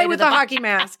there's see a guy with a hockey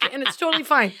mask, and it's totally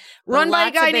fine. Run by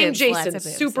a guy named Jason.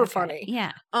 Super funny.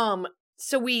 Yeah.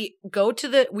 So we go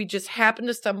we just happen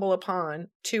to stumble upon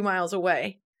 2 miles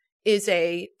away is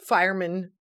a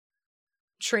fireman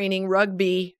training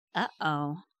rugby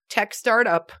tech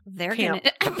startup camp.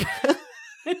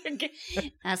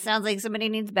 That sounds like somebody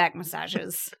needs back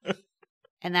massages.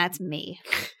 And that's me.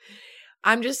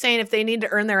 I'm just saying, if they need to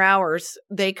earn their hours,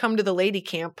 they come to the lady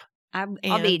camp. I'll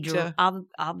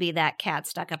be that cat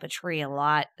stuck up a tree a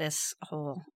lot this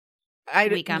whole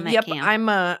week I'm at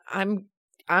camp.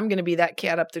 I'm going to be that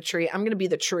cat up the tree. I'm going to be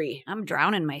the tree. I'm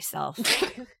drowning myself.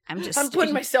 I'm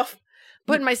putting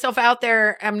myself out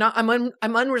there. I'm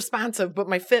unresponsive, but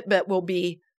my Fitbit will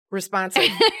be responsive.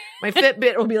 My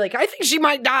Fitbit will be like, I think she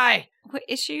might die. What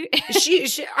is she?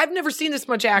 I've never seen this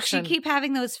much action. She keep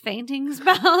having those fainting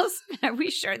spells? Are we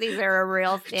sure these are a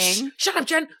real thing? Shut up,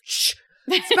 Jen. Shh.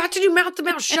 He's about to do mouth to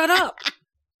mouth. Shut up.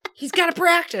 He's got to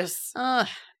practice.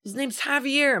 His name's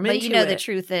Javier. I'm into it. The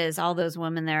truth is, all those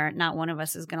women there, not one of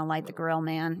us is going to light the grill,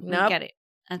 man. Nope. Get it.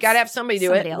 Got to have somebody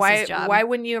do it. Why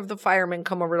wouldn't you have the firemen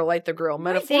come over to light the grill?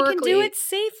 Metaphorically. They can do it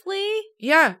safely.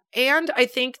 Yeah. And I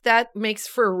think that makes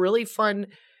for a really fun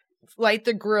light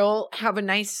the grill, have a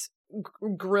nice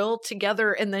grill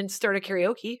together, and then start a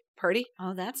karaoke party.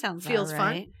 Oh, that sounds feels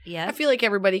right. fun. Yeah. I feel like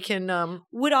everybody can.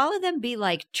 Would all of them be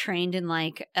like trained in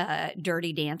like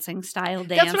Dirty Dancing style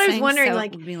dancing? That's what I was wondering. So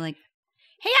like, it would be like,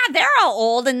 hey, yeah, they're all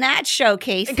old in that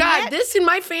showcase. God, this in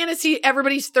my fantasy,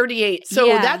 everybody's 38. So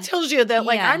that tells you that,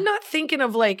 like, I'm not thinking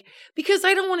of like, because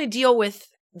I don't want to deal with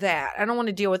that. I don't want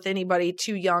to deal with anybody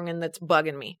too young and that's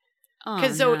bugging me.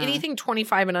 Because anything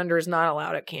 25 and under is not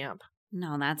allowed at camp.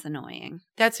 No, that's annoying.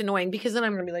 That's annoying because then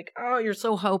I'm going to be like, oh, you're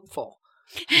so hopeful.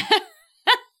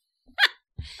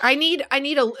 I need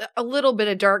a little bit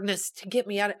of darkness to get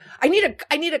me out of. I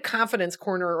need a confidence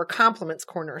corner or a compliments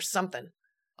corner or something.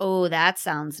 Oh, that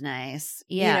sounds nice.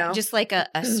 Yeah, just like a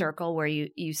circle where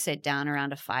you sit down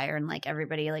around a fire and like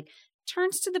everybody like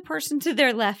turns to the person to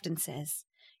their left and says,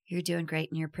 "You're doing great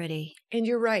and you're pretty and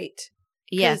you're right."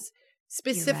 Yes.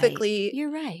 Specifically,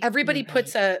 you're right. Everybody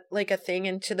puts a thing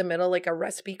into the middle, like a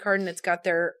recipe card, and it's got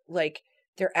their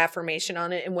their affirmation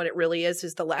on it. And what it really is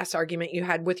the last argument you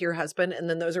had with your husband. And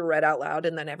then those are read out loud.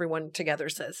 And then everyone together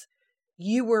says,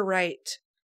 you were right.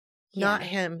 Not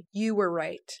him. You were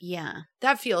right. Yeah.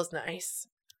 That feels nice.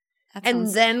 And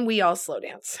then we all slow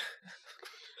dance.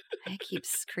 That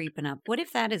keeps creeping up. What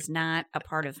if that is not a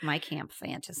part of my camp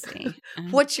fantasy?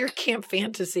 What's your camp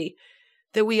fantasy?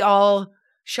 That we all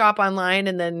shop online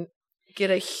and then get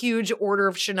a huge order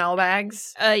of Chanel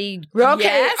bags? Okay.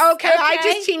 I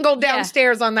just tingled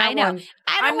downstairs on that one.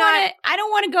 I don't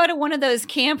want to go to one of those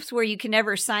camps where you can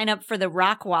never sign up for the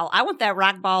rock wall. I want that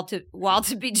rock wall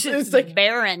to be just like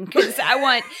barren, because I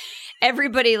want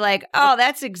everybody like, oh,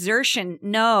 that's exertion.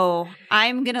 No,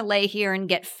 I'm going to lay here and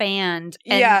get fanned.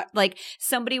 And like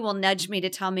somebody will nudge me to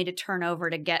tell me to turn over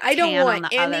to get I don't tan want on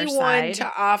the other anyone side.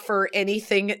 to offer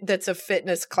anything that's a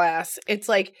fitness class. It's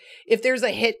like if there's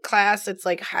a HIIT class, it's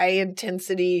like high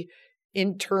intensity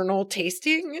internal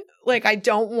tasting. Like I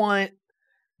don't want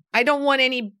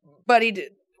anybody to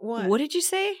What did you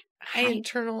say? High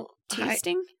internal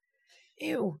tasting?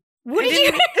 Ew. What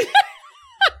did you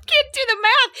I can't do the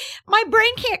math. My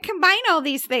brain can't combine all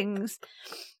these things.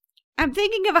 I'm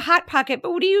thinking of a Hot Pocket,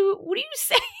 but what are you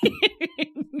saying?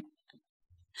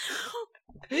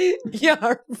 Yeah,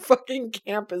 our fucking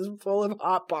camp is full of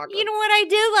Hot Pockets. You know what? I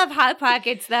do love Hot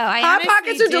Pockets, though. Hot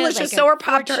Pockets are delicious. Like so are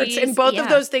Pop-Tarts. And both of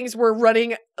those things were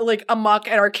running like amok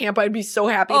at our camp. I'd be so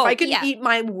happy if I could eat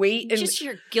my weight in just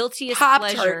your guiltiest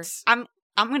Pop-Tarts. pleasure.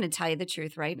 I'm going to tell you the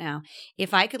truth right now.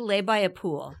 If I could lay by a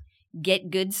pool, get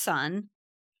good sun,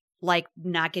 like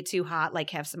not get too hot,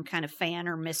 like have some kind of fan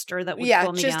or mister that would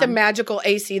cool me down. Just a magical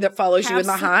AC that follows you in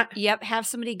the hot. Yep. Have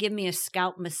somebody give me a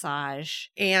scalp massage.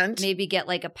 And maybe get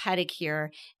like a pedicure,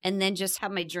 and then just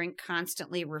have my drink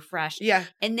constantly refreshed. Yeah.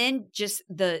 And then just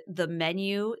the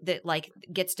menu that like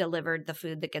gets delivered, the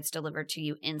food that gets delivered to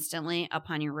you instantly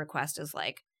upon your request is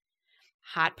like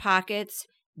Hot Pockets,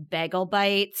 bagel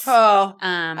bites. Oh,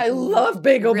 I love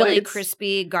bagel bites. Really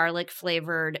crispy, garlic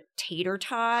flavored tater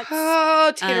tots.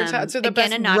 Oh, tater tots are the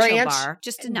best. Again, a nacho ranch. bar.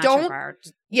 Just a nacho bar.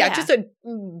 Yeah, just a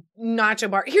nacho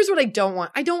bar. Here's what I don't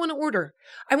want. I don't want to order.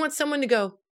 I want someone to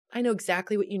go, I know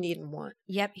exactly what you need and want.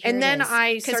 Yep. And then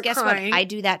I start guess crying. What? I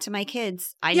do that to my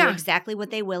kids. I know exactly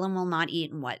what they will and will not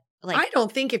eat and what. Like, I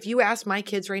don't think if you ask my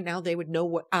kids right now, they would know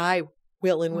what I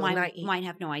will and will not eat. Mine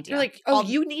have no idea. They're like, oh,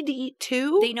 you need to eat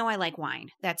too? They know I like wine.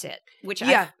 That's it. Which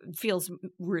feels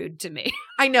rude to me.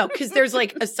 I know, because there's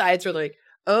like asides where they're like,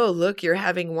 oh, look, you're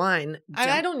having wine.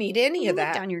 I don't need any of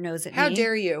that. Down your nose at me. How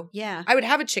dare you? Yeah. I would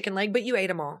have a chicken leg, but you ate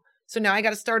them all. So now I got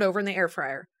to start over in the air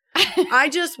fryer. I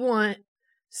just want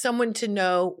someone to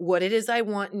know what it is I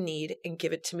want and need and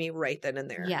give it to me right then and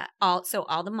there. Yeah. All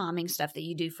the momming stuff that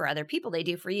you do for other people, they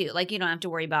do for you. Like you don't have to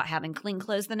worry about having clean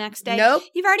clothes the next day. Nope.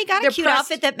 You've already got a cute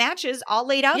outfit that matches all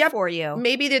laid out for you.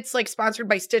 Maybe it's like sponsored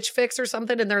by Stitch Fix or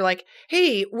something. And they're like,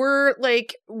 hey, we're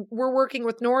working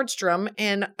with Nordstrom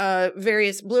and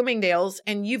various Bloomingdale's.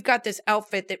 And you've got this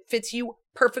outfit that fits you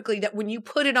perfectly, that when you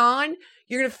put it on,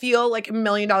 you're going to feel like $1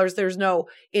 million. There's no,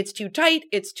 it's too tight.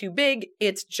 It's too big.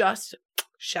 It's just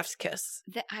chef's kiss.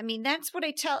 That's what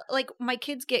I tell, like my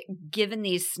kids get given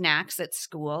these snacks at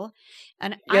school.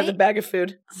 And the bag of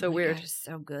food. So weird. God, it's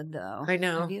so good though. I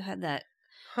know. Have you had that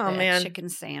chicken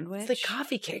sandwich? It's like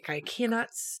coffee cake. I cannot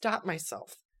stop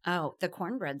myself. Oh, the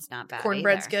cornbread's not bad.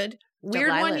 Cornbread's good.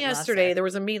 Weird one yesterday. There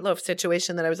was a meatloaf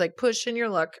situation that I was like, push in your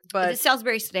luck. But is it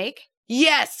Salisbury steak?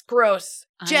 Yes, gross.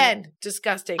 Jen,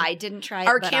 disgusting. I didn't try it.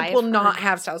 Our camp will not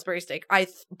have Salisbury steak.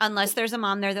 Unless there's a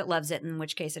mom there that loves it, in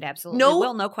which case it absolutely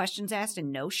will. No questions asked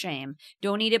and no shame.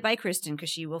 Don't eat it by Kristen because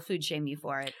she will food shame you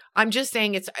for it. I'm just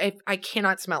saying I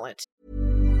cannot smell it.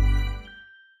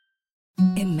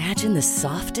 Imagine the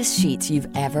softest sheets you've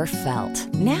ever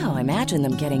felt. Now imagine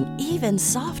them getting even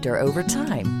softer over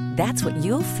time. That's what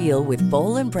you'll feel with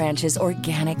Boll & Branch's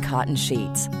organic cotton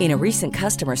sheets. In a recent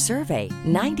customer survey,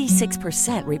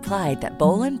 96% replied that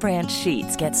Boll & Branch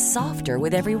sheets get softer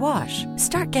with every wash.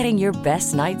 Start getting your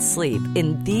best night's sleep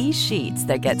in these sheets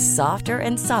that get softer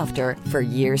and softer for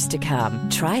years to come.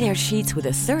 Try their sheets with a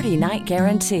 30-night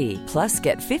guarantee. Plus,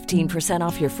 get 15%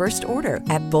 off your first order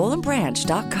at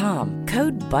bollandbranch.com.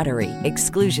 Code BUTTERY.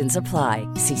 Exclusions apply.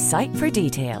 See site for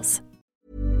details.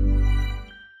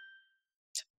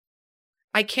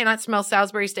 I cannot smell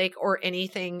Salisbury steak or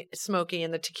anything smoky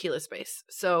in the tequila space.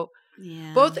 So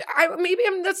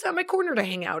that's not my corner to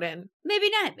hang out in. Maybe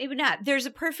not. There's a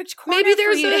perfect corner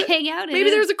for you to hang out in.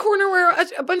 Maybe there's a corner where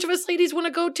a bunch of us ladies want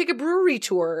to go take a brewery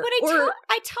tour. But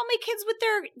I tell my kids with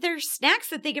their snacks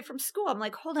that they get from school, I'm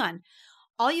like, hold on.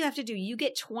 all you have to do, you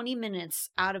get 20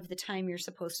 minutes out of the time you're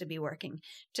supposed to be working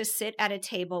to sit at a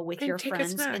table with And your take a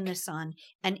friends snack. in the sun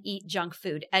and eat junk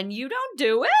food. And you don't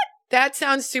do it? That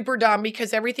sounds super dumb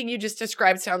because everything you just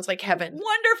described sounds like heaven.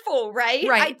 Wonderful, right?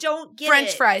 Right. I don't get French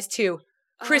it. fries too.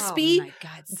 Crispy, oh my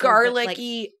God, so good.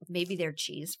 garlicky, Like, maybe they're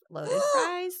cheese loaded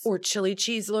fries or chili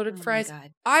cheese loaded fries. Oh my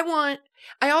God.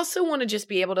 I also want to just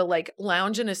be able to like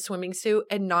lounge in a swimming suit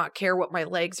and not care what my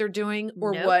legs are doing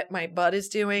or Nope. what my butt is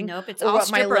doing. Nope, it's or all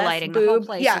what my stripper left lighting. The whole boob-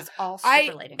 place Yeah. is all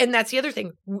stripper lighting. And that's the other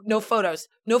thing. No photos.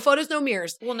 No photos, no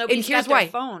mirrors. Well, nobody's here's got their why.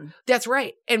 phone. That's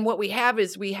right. And what we have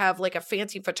is we have like a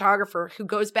fancy photographer who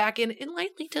goes back in and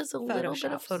lightly does a little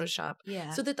bit of Photoshop. Yeah.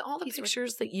 So that all the He's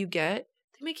pictures that you get,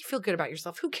 they make you feel good about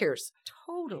yourself. Who cares?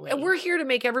 Totally. And we're here to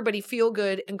make everybody feel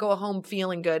good and go home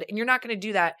feeling good. And you're not going to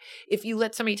do that if you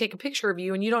let somebody take a picture of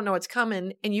you and you don't know it's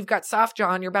coming and you've got soft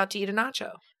jaw and you're about to eat a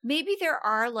nacho. Maybe there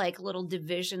are like little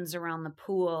divisions around the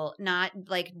pool, not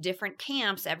like different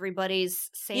camps. Everybody's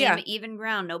same, even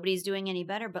ground. Nobody's doing any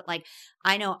better. But like,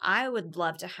 I know I would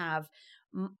love to have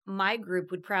my group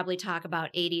would probably talk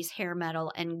about 80s hair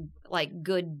metal and like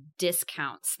good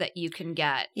discounts that you can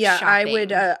get. Yeah,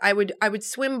 shopping. I would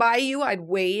swim by you. I'd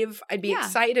wave. I'd be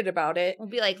excited about it. We'll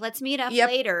be like, let's meet up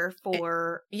later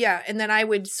for. Yeah. And then I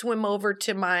would swim over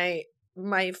to my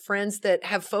friends that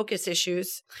have focus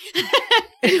issues.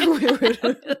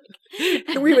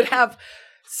 and we would have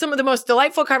some of the most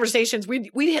delightful conversations. We'd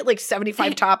hit like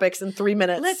 75 topics in 3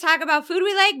 minutes. Let's talk about food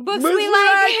we like, books Books we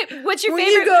like. What's your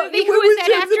favorite movie? Who was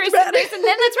that actress? And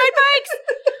then let's ride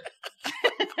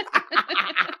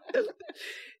bikes.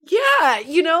 Yeah,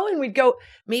 and we'd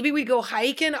go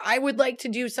hiking. I would like to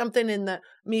do something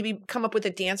maybe come up with a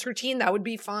dance routine. That would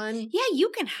be fun. Yeah, you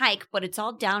can hike, but it's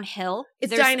all downhill.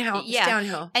 It's downhill. Yeah. It's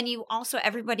downhill. And you also,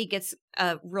 everybody gets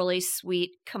a really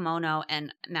sweet kimono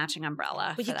and matching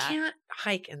umbrella. But you can't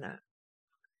hike in that.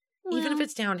 Well, even if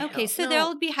it's downhill. Okay, so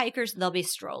there'll be hikers, there'll be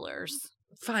strollers.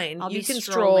 Fine. You can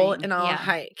stroll and I'll yeah.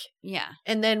 hike. Yeah.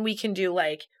 And then we can do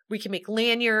we can make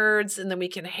lanyards and then we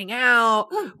can hang out.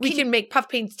 Ooh, we can make puff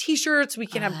paint t-shirts. We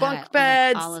can have bunk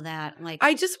beds. All of that.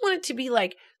 I just want it to be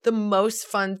like the most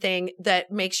fun thing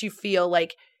that makes you feel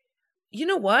like, you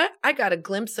know what? I got a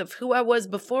glimpse of who I was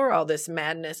before all this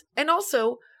madness. And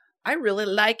also, I really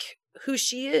like who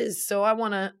she is. So I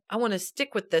want to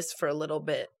stick with this for a little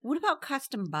bit. What about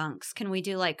custom bunks? Can we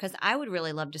do cuz I would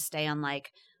really love to stay on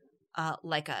like a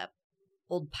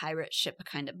old pirate ship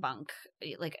kind of bunk,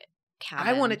 like a cabin.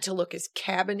 I want it to look as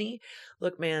cabiny.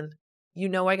 Look, man,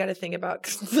 I got to think about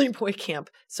sleepaway camp.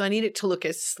 So I need it to look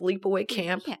as sleepaway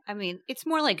camp. Yeah, I mean, it's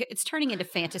more like it's turning into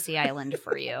Fantasy Island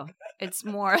for you. It's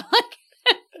more like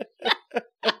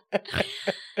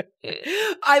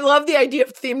I love the idea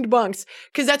of themed bunks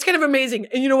because that's kind of amazing.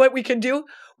 And you know what we can do?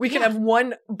 We can have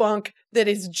one bunk that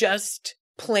is just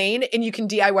plain and you can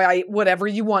DIY whatever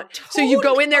you want. Totally. So you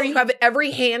go in there, you have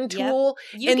every hand tool.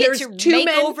 You and get there's to two make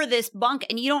men over this bunk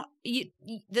and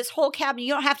this whole cabin,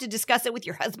 you don't have to discuss it with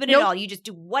your husband at all. You just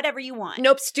do whatever you want.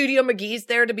 Nope. Studio McGee's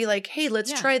there to be like, hey,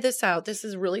 let's try this out. This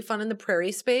is really fun in the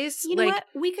prairie space. You know what?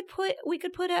 We could put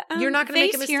a you're not going to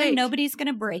make a mistake. Here, nobody's going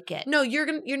to break it. No, you're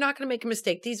not going to make a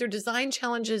mistake. These are design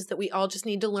challenges that we all just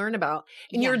need to learn about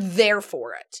and you're there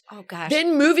for it. Oh gosh.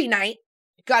 Then movie night.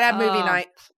 Got to have movie night.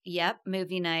 Yep,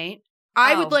 movie night.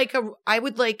 I would like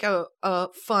a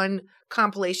fun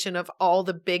compilation of all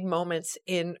the big moments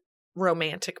in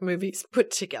romantic movies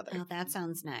put together. Oh, that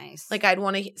sounds nice. Like I'd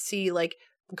want to see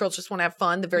girls just want to have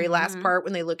fun. The very last part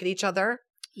when they look at each other.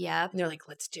 Yep. And they're like,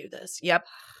 let's do this. Yep.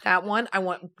 That one. I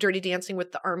want Dirty Dancing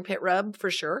with the armpit rub for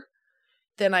sure.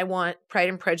 Then I want Pride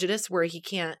and Prejudice where he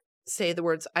can't say the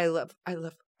words, I love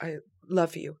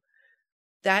you.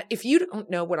 That if you don't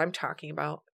know what I'm talking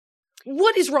about,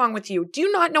 what is wrong with you? Do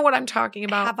you not know what I'm talking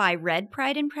about? Have I read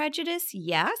Pride and Prejudice?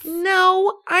 Yes.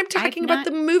 No, I'm talking about the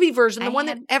movie version, the one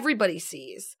that everybody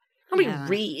sees. Nobody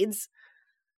reads.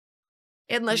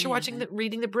 Unless you're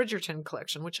reading the Bridgerton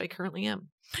collection, which I currently am.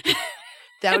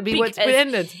 That would be what's been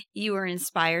ended. You were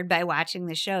inspired by watching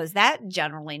the shows. That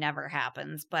generally never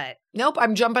happens, but... Nope,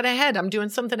 I'm jumping ahead. I'm doing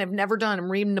something I've never done.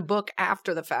 I'm reading a book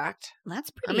after the fact.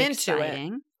 That's pretty exciting.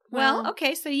 Into it. Well,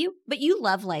 okay, so you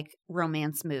love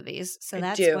romance movies, so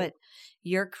that's what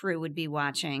your crew would be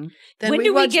watching. Then we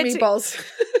watch Meatballs.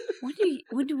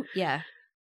 When do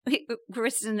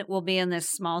Kristen will be in this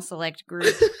small select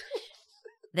group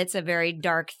that's a very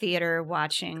dark theater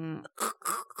watching.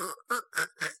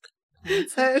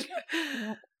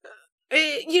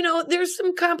 There's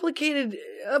some complicated.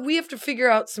 We have to figure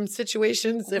out some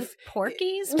situations. With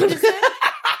Porky's, what is that?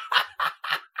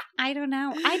 I don't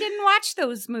know. I didn't watch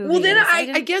those movies. Well, then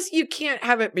I guess you can't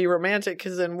have it be romantic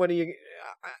because then what do you?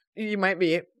 you might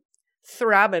be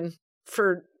throbbing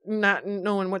for not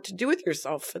knowing what to do with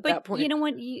yourself at that point. You know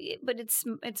what? But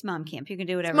it's mom camp. You can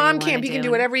do whatever. Mom camp. You can do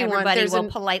whatever you want. Everybody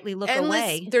will politely look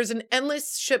away. There's an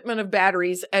endless shipment of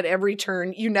batteries at every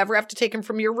turn. You never have to take them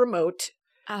from your remote.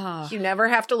 Oh. You never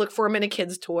have to look for them in a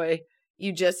kid's toy.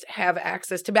 You just have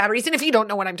access to batteries. And if you don't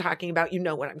know what I'm talking about, you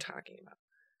know what I'm talking about.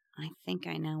 I think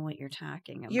I know what you're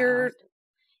talking about.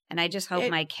 And I just hope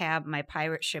my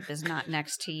pirate ship is not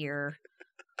next to your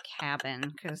cabin,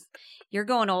 because you're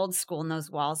going old school and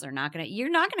those walls are you're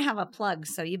not going to have a plug,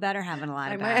 so you better have a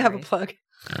lot of batteries. I might have a plug.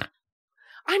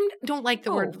 I don't like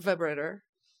the word vibrator.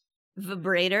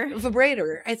 Vibrator?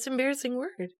 Vibrator. It's an embarrassing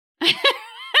word.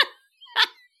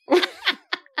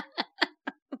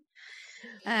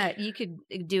 You could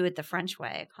do it the French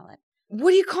way, I call it.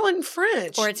 What do you call it in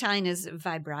French? Or Italian is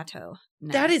vibrato.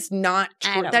 No. That is not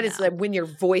true. That is like when your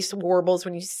voice warbles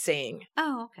when you sing.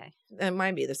 Oh, okay. It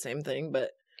might be the same thing, but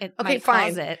okay,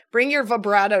 fine. Bring your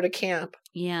vibrato to camp.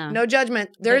 Yeah. No judgment.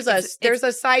 There's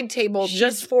a side table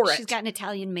just for it. She's got an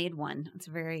Italian-made one. It's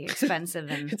very expensive.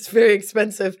 And it's very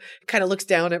expensive. Kind of looks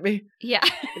down at me. Yeah.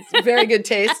 It's very good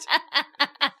taste.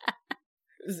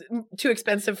 It's too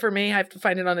expensive for me. I have to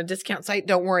find it on a discount site.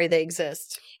 Don't worry, they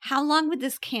exist. How long would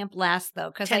this camp last,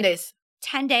 though? 10 days.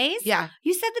 10 days? Yeah.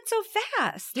 You said that so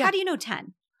fast. Yeah. How do you know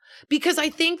 10? Because I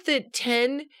think that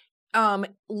 10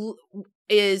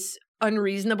 is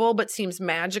unreasonable but seems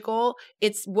magical.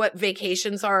 It's what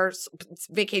vacations are.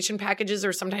 Vacation packages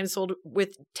are sometimes sold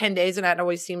with 10 days, and that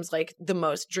always seems like the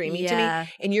most dreamy to me.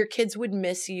 And your kids would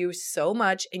miss you so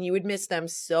much, and you would miss them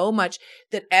so much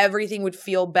that everything would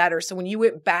feel better. So when you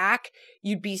went back,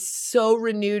 you'd be so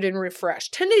renewed and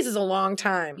refreshed. 10 days is a long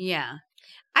time. Yeah.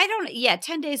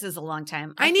 10 days is a long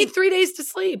time. I need 3 days to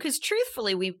sleep. Because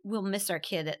truthfully, we will miss our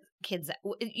kids.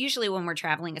 Usually when we're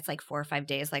traveling, it's like 4 or 5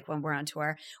 days, like when we're on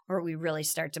tour, where we really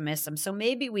start to miss them. So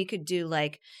maybe we could do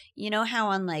like, you know how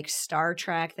on like Star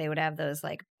Trek, they would have those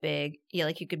like big,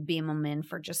 like you could beam them in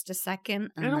for just a second.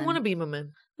 I don't want to beam them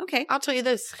in. Okay. I'll tell you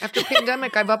this. After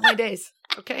pandemic, I've upped my days.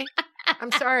 Okay.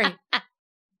 I'm sorry.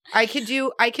 I could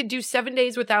do 7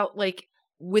 days without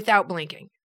blinking.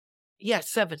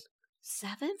 Yes, 7.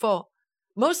 7? Full.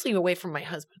 Mostly away from my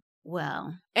husband.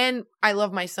 Well. And I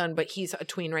love my son, but he's a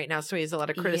tween right now, so he has a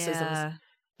lot of criticisms. Yeah.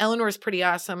 Eleanor's pretty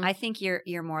awesome. I think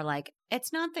you're more like,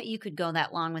 it's not that you could go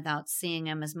that long without seeing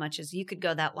them as much as you could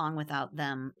go that long without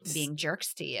them being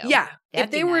jerks to you. Yeah. That'd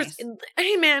if they were,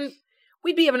 hey man,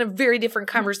 we'd be having a very different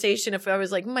conversation if I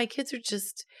was like, my kids are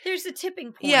just. There's a tipping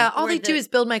point. Yeah. All they do is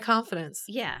build my confidence.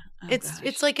 Yeah. Oh,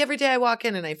 it's like every day I walk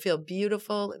in and I feel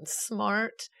beautiful and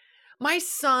smart. My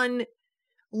son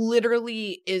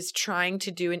literally is trying to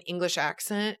do an English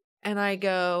accent, and I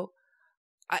go,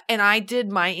 and I did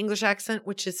my English accent,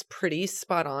 which is pretty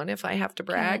spot on if I have to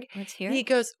brag. Okay, let's hear it. He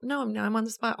goes, no, I'm on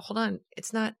the spot. Hold on.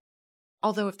 It's not.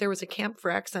 Although if there was a camp for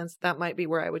accents, that might be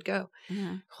where I would go.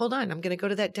 Mm-hmm. Hold on. I'm going to go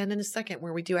to that den in a second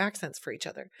where we do accents for each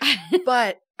other.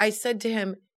 But I said to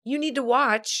him, you need to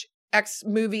watch X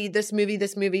movie, this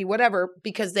movie, whatever,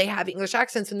 because they have English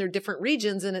accents in their different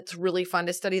regions, and it's really fun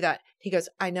to study that. He goes,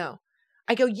 I know.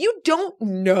 I go, you don't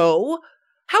know?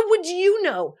 How would you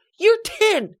know? You're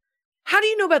 10. How do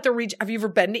you know about the region? Have you ever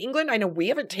been to England? I know we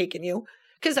haven't taken you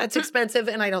because that's expensive,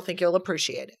 and I don't think you'll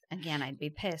appreciate it. Again, I'd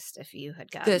be pissed if you had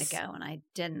gotten to go and I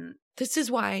didn't. This is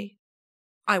why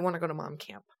I want to go to mom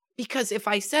camp. Because if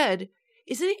I said,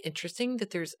 isn't it interesting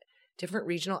that there's different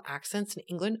regional accents in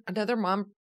England? Another mom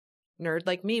nerd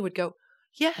like me would go,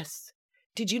 yes.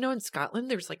 Did you know in Scotland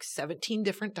there's like 17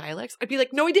 different dialects? I'd be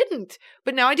like, no, I didn't.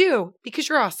 But now I do because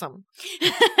you're awesome.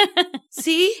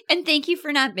 See? And thank you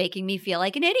for not making me feel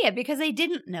like an idiot because I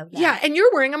didn't know that. Yeah, and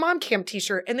you're wearing a mom camp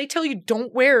t-shirt and they tell you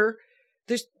don't wear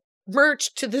this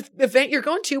merch to the event you're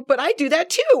going to, but I do that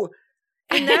too.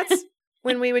 And that's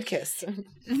when we would kiss.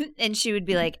 And she would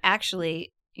be like,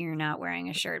 actually, you're not wearing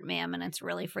a shirt, ma'am, and it's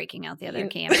really freaking out the other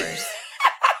campers.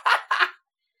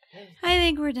 I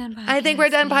think we're done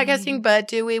podcasting. But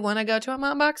do we want to go to a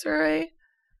mom box or a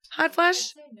hot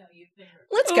flash?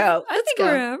 Let's go. I think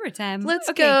we're over time. Let's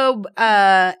go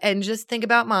and just think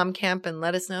about mom camp and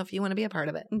let us know if you want to be a part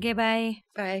of it. Okay, bye.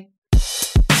 Bye.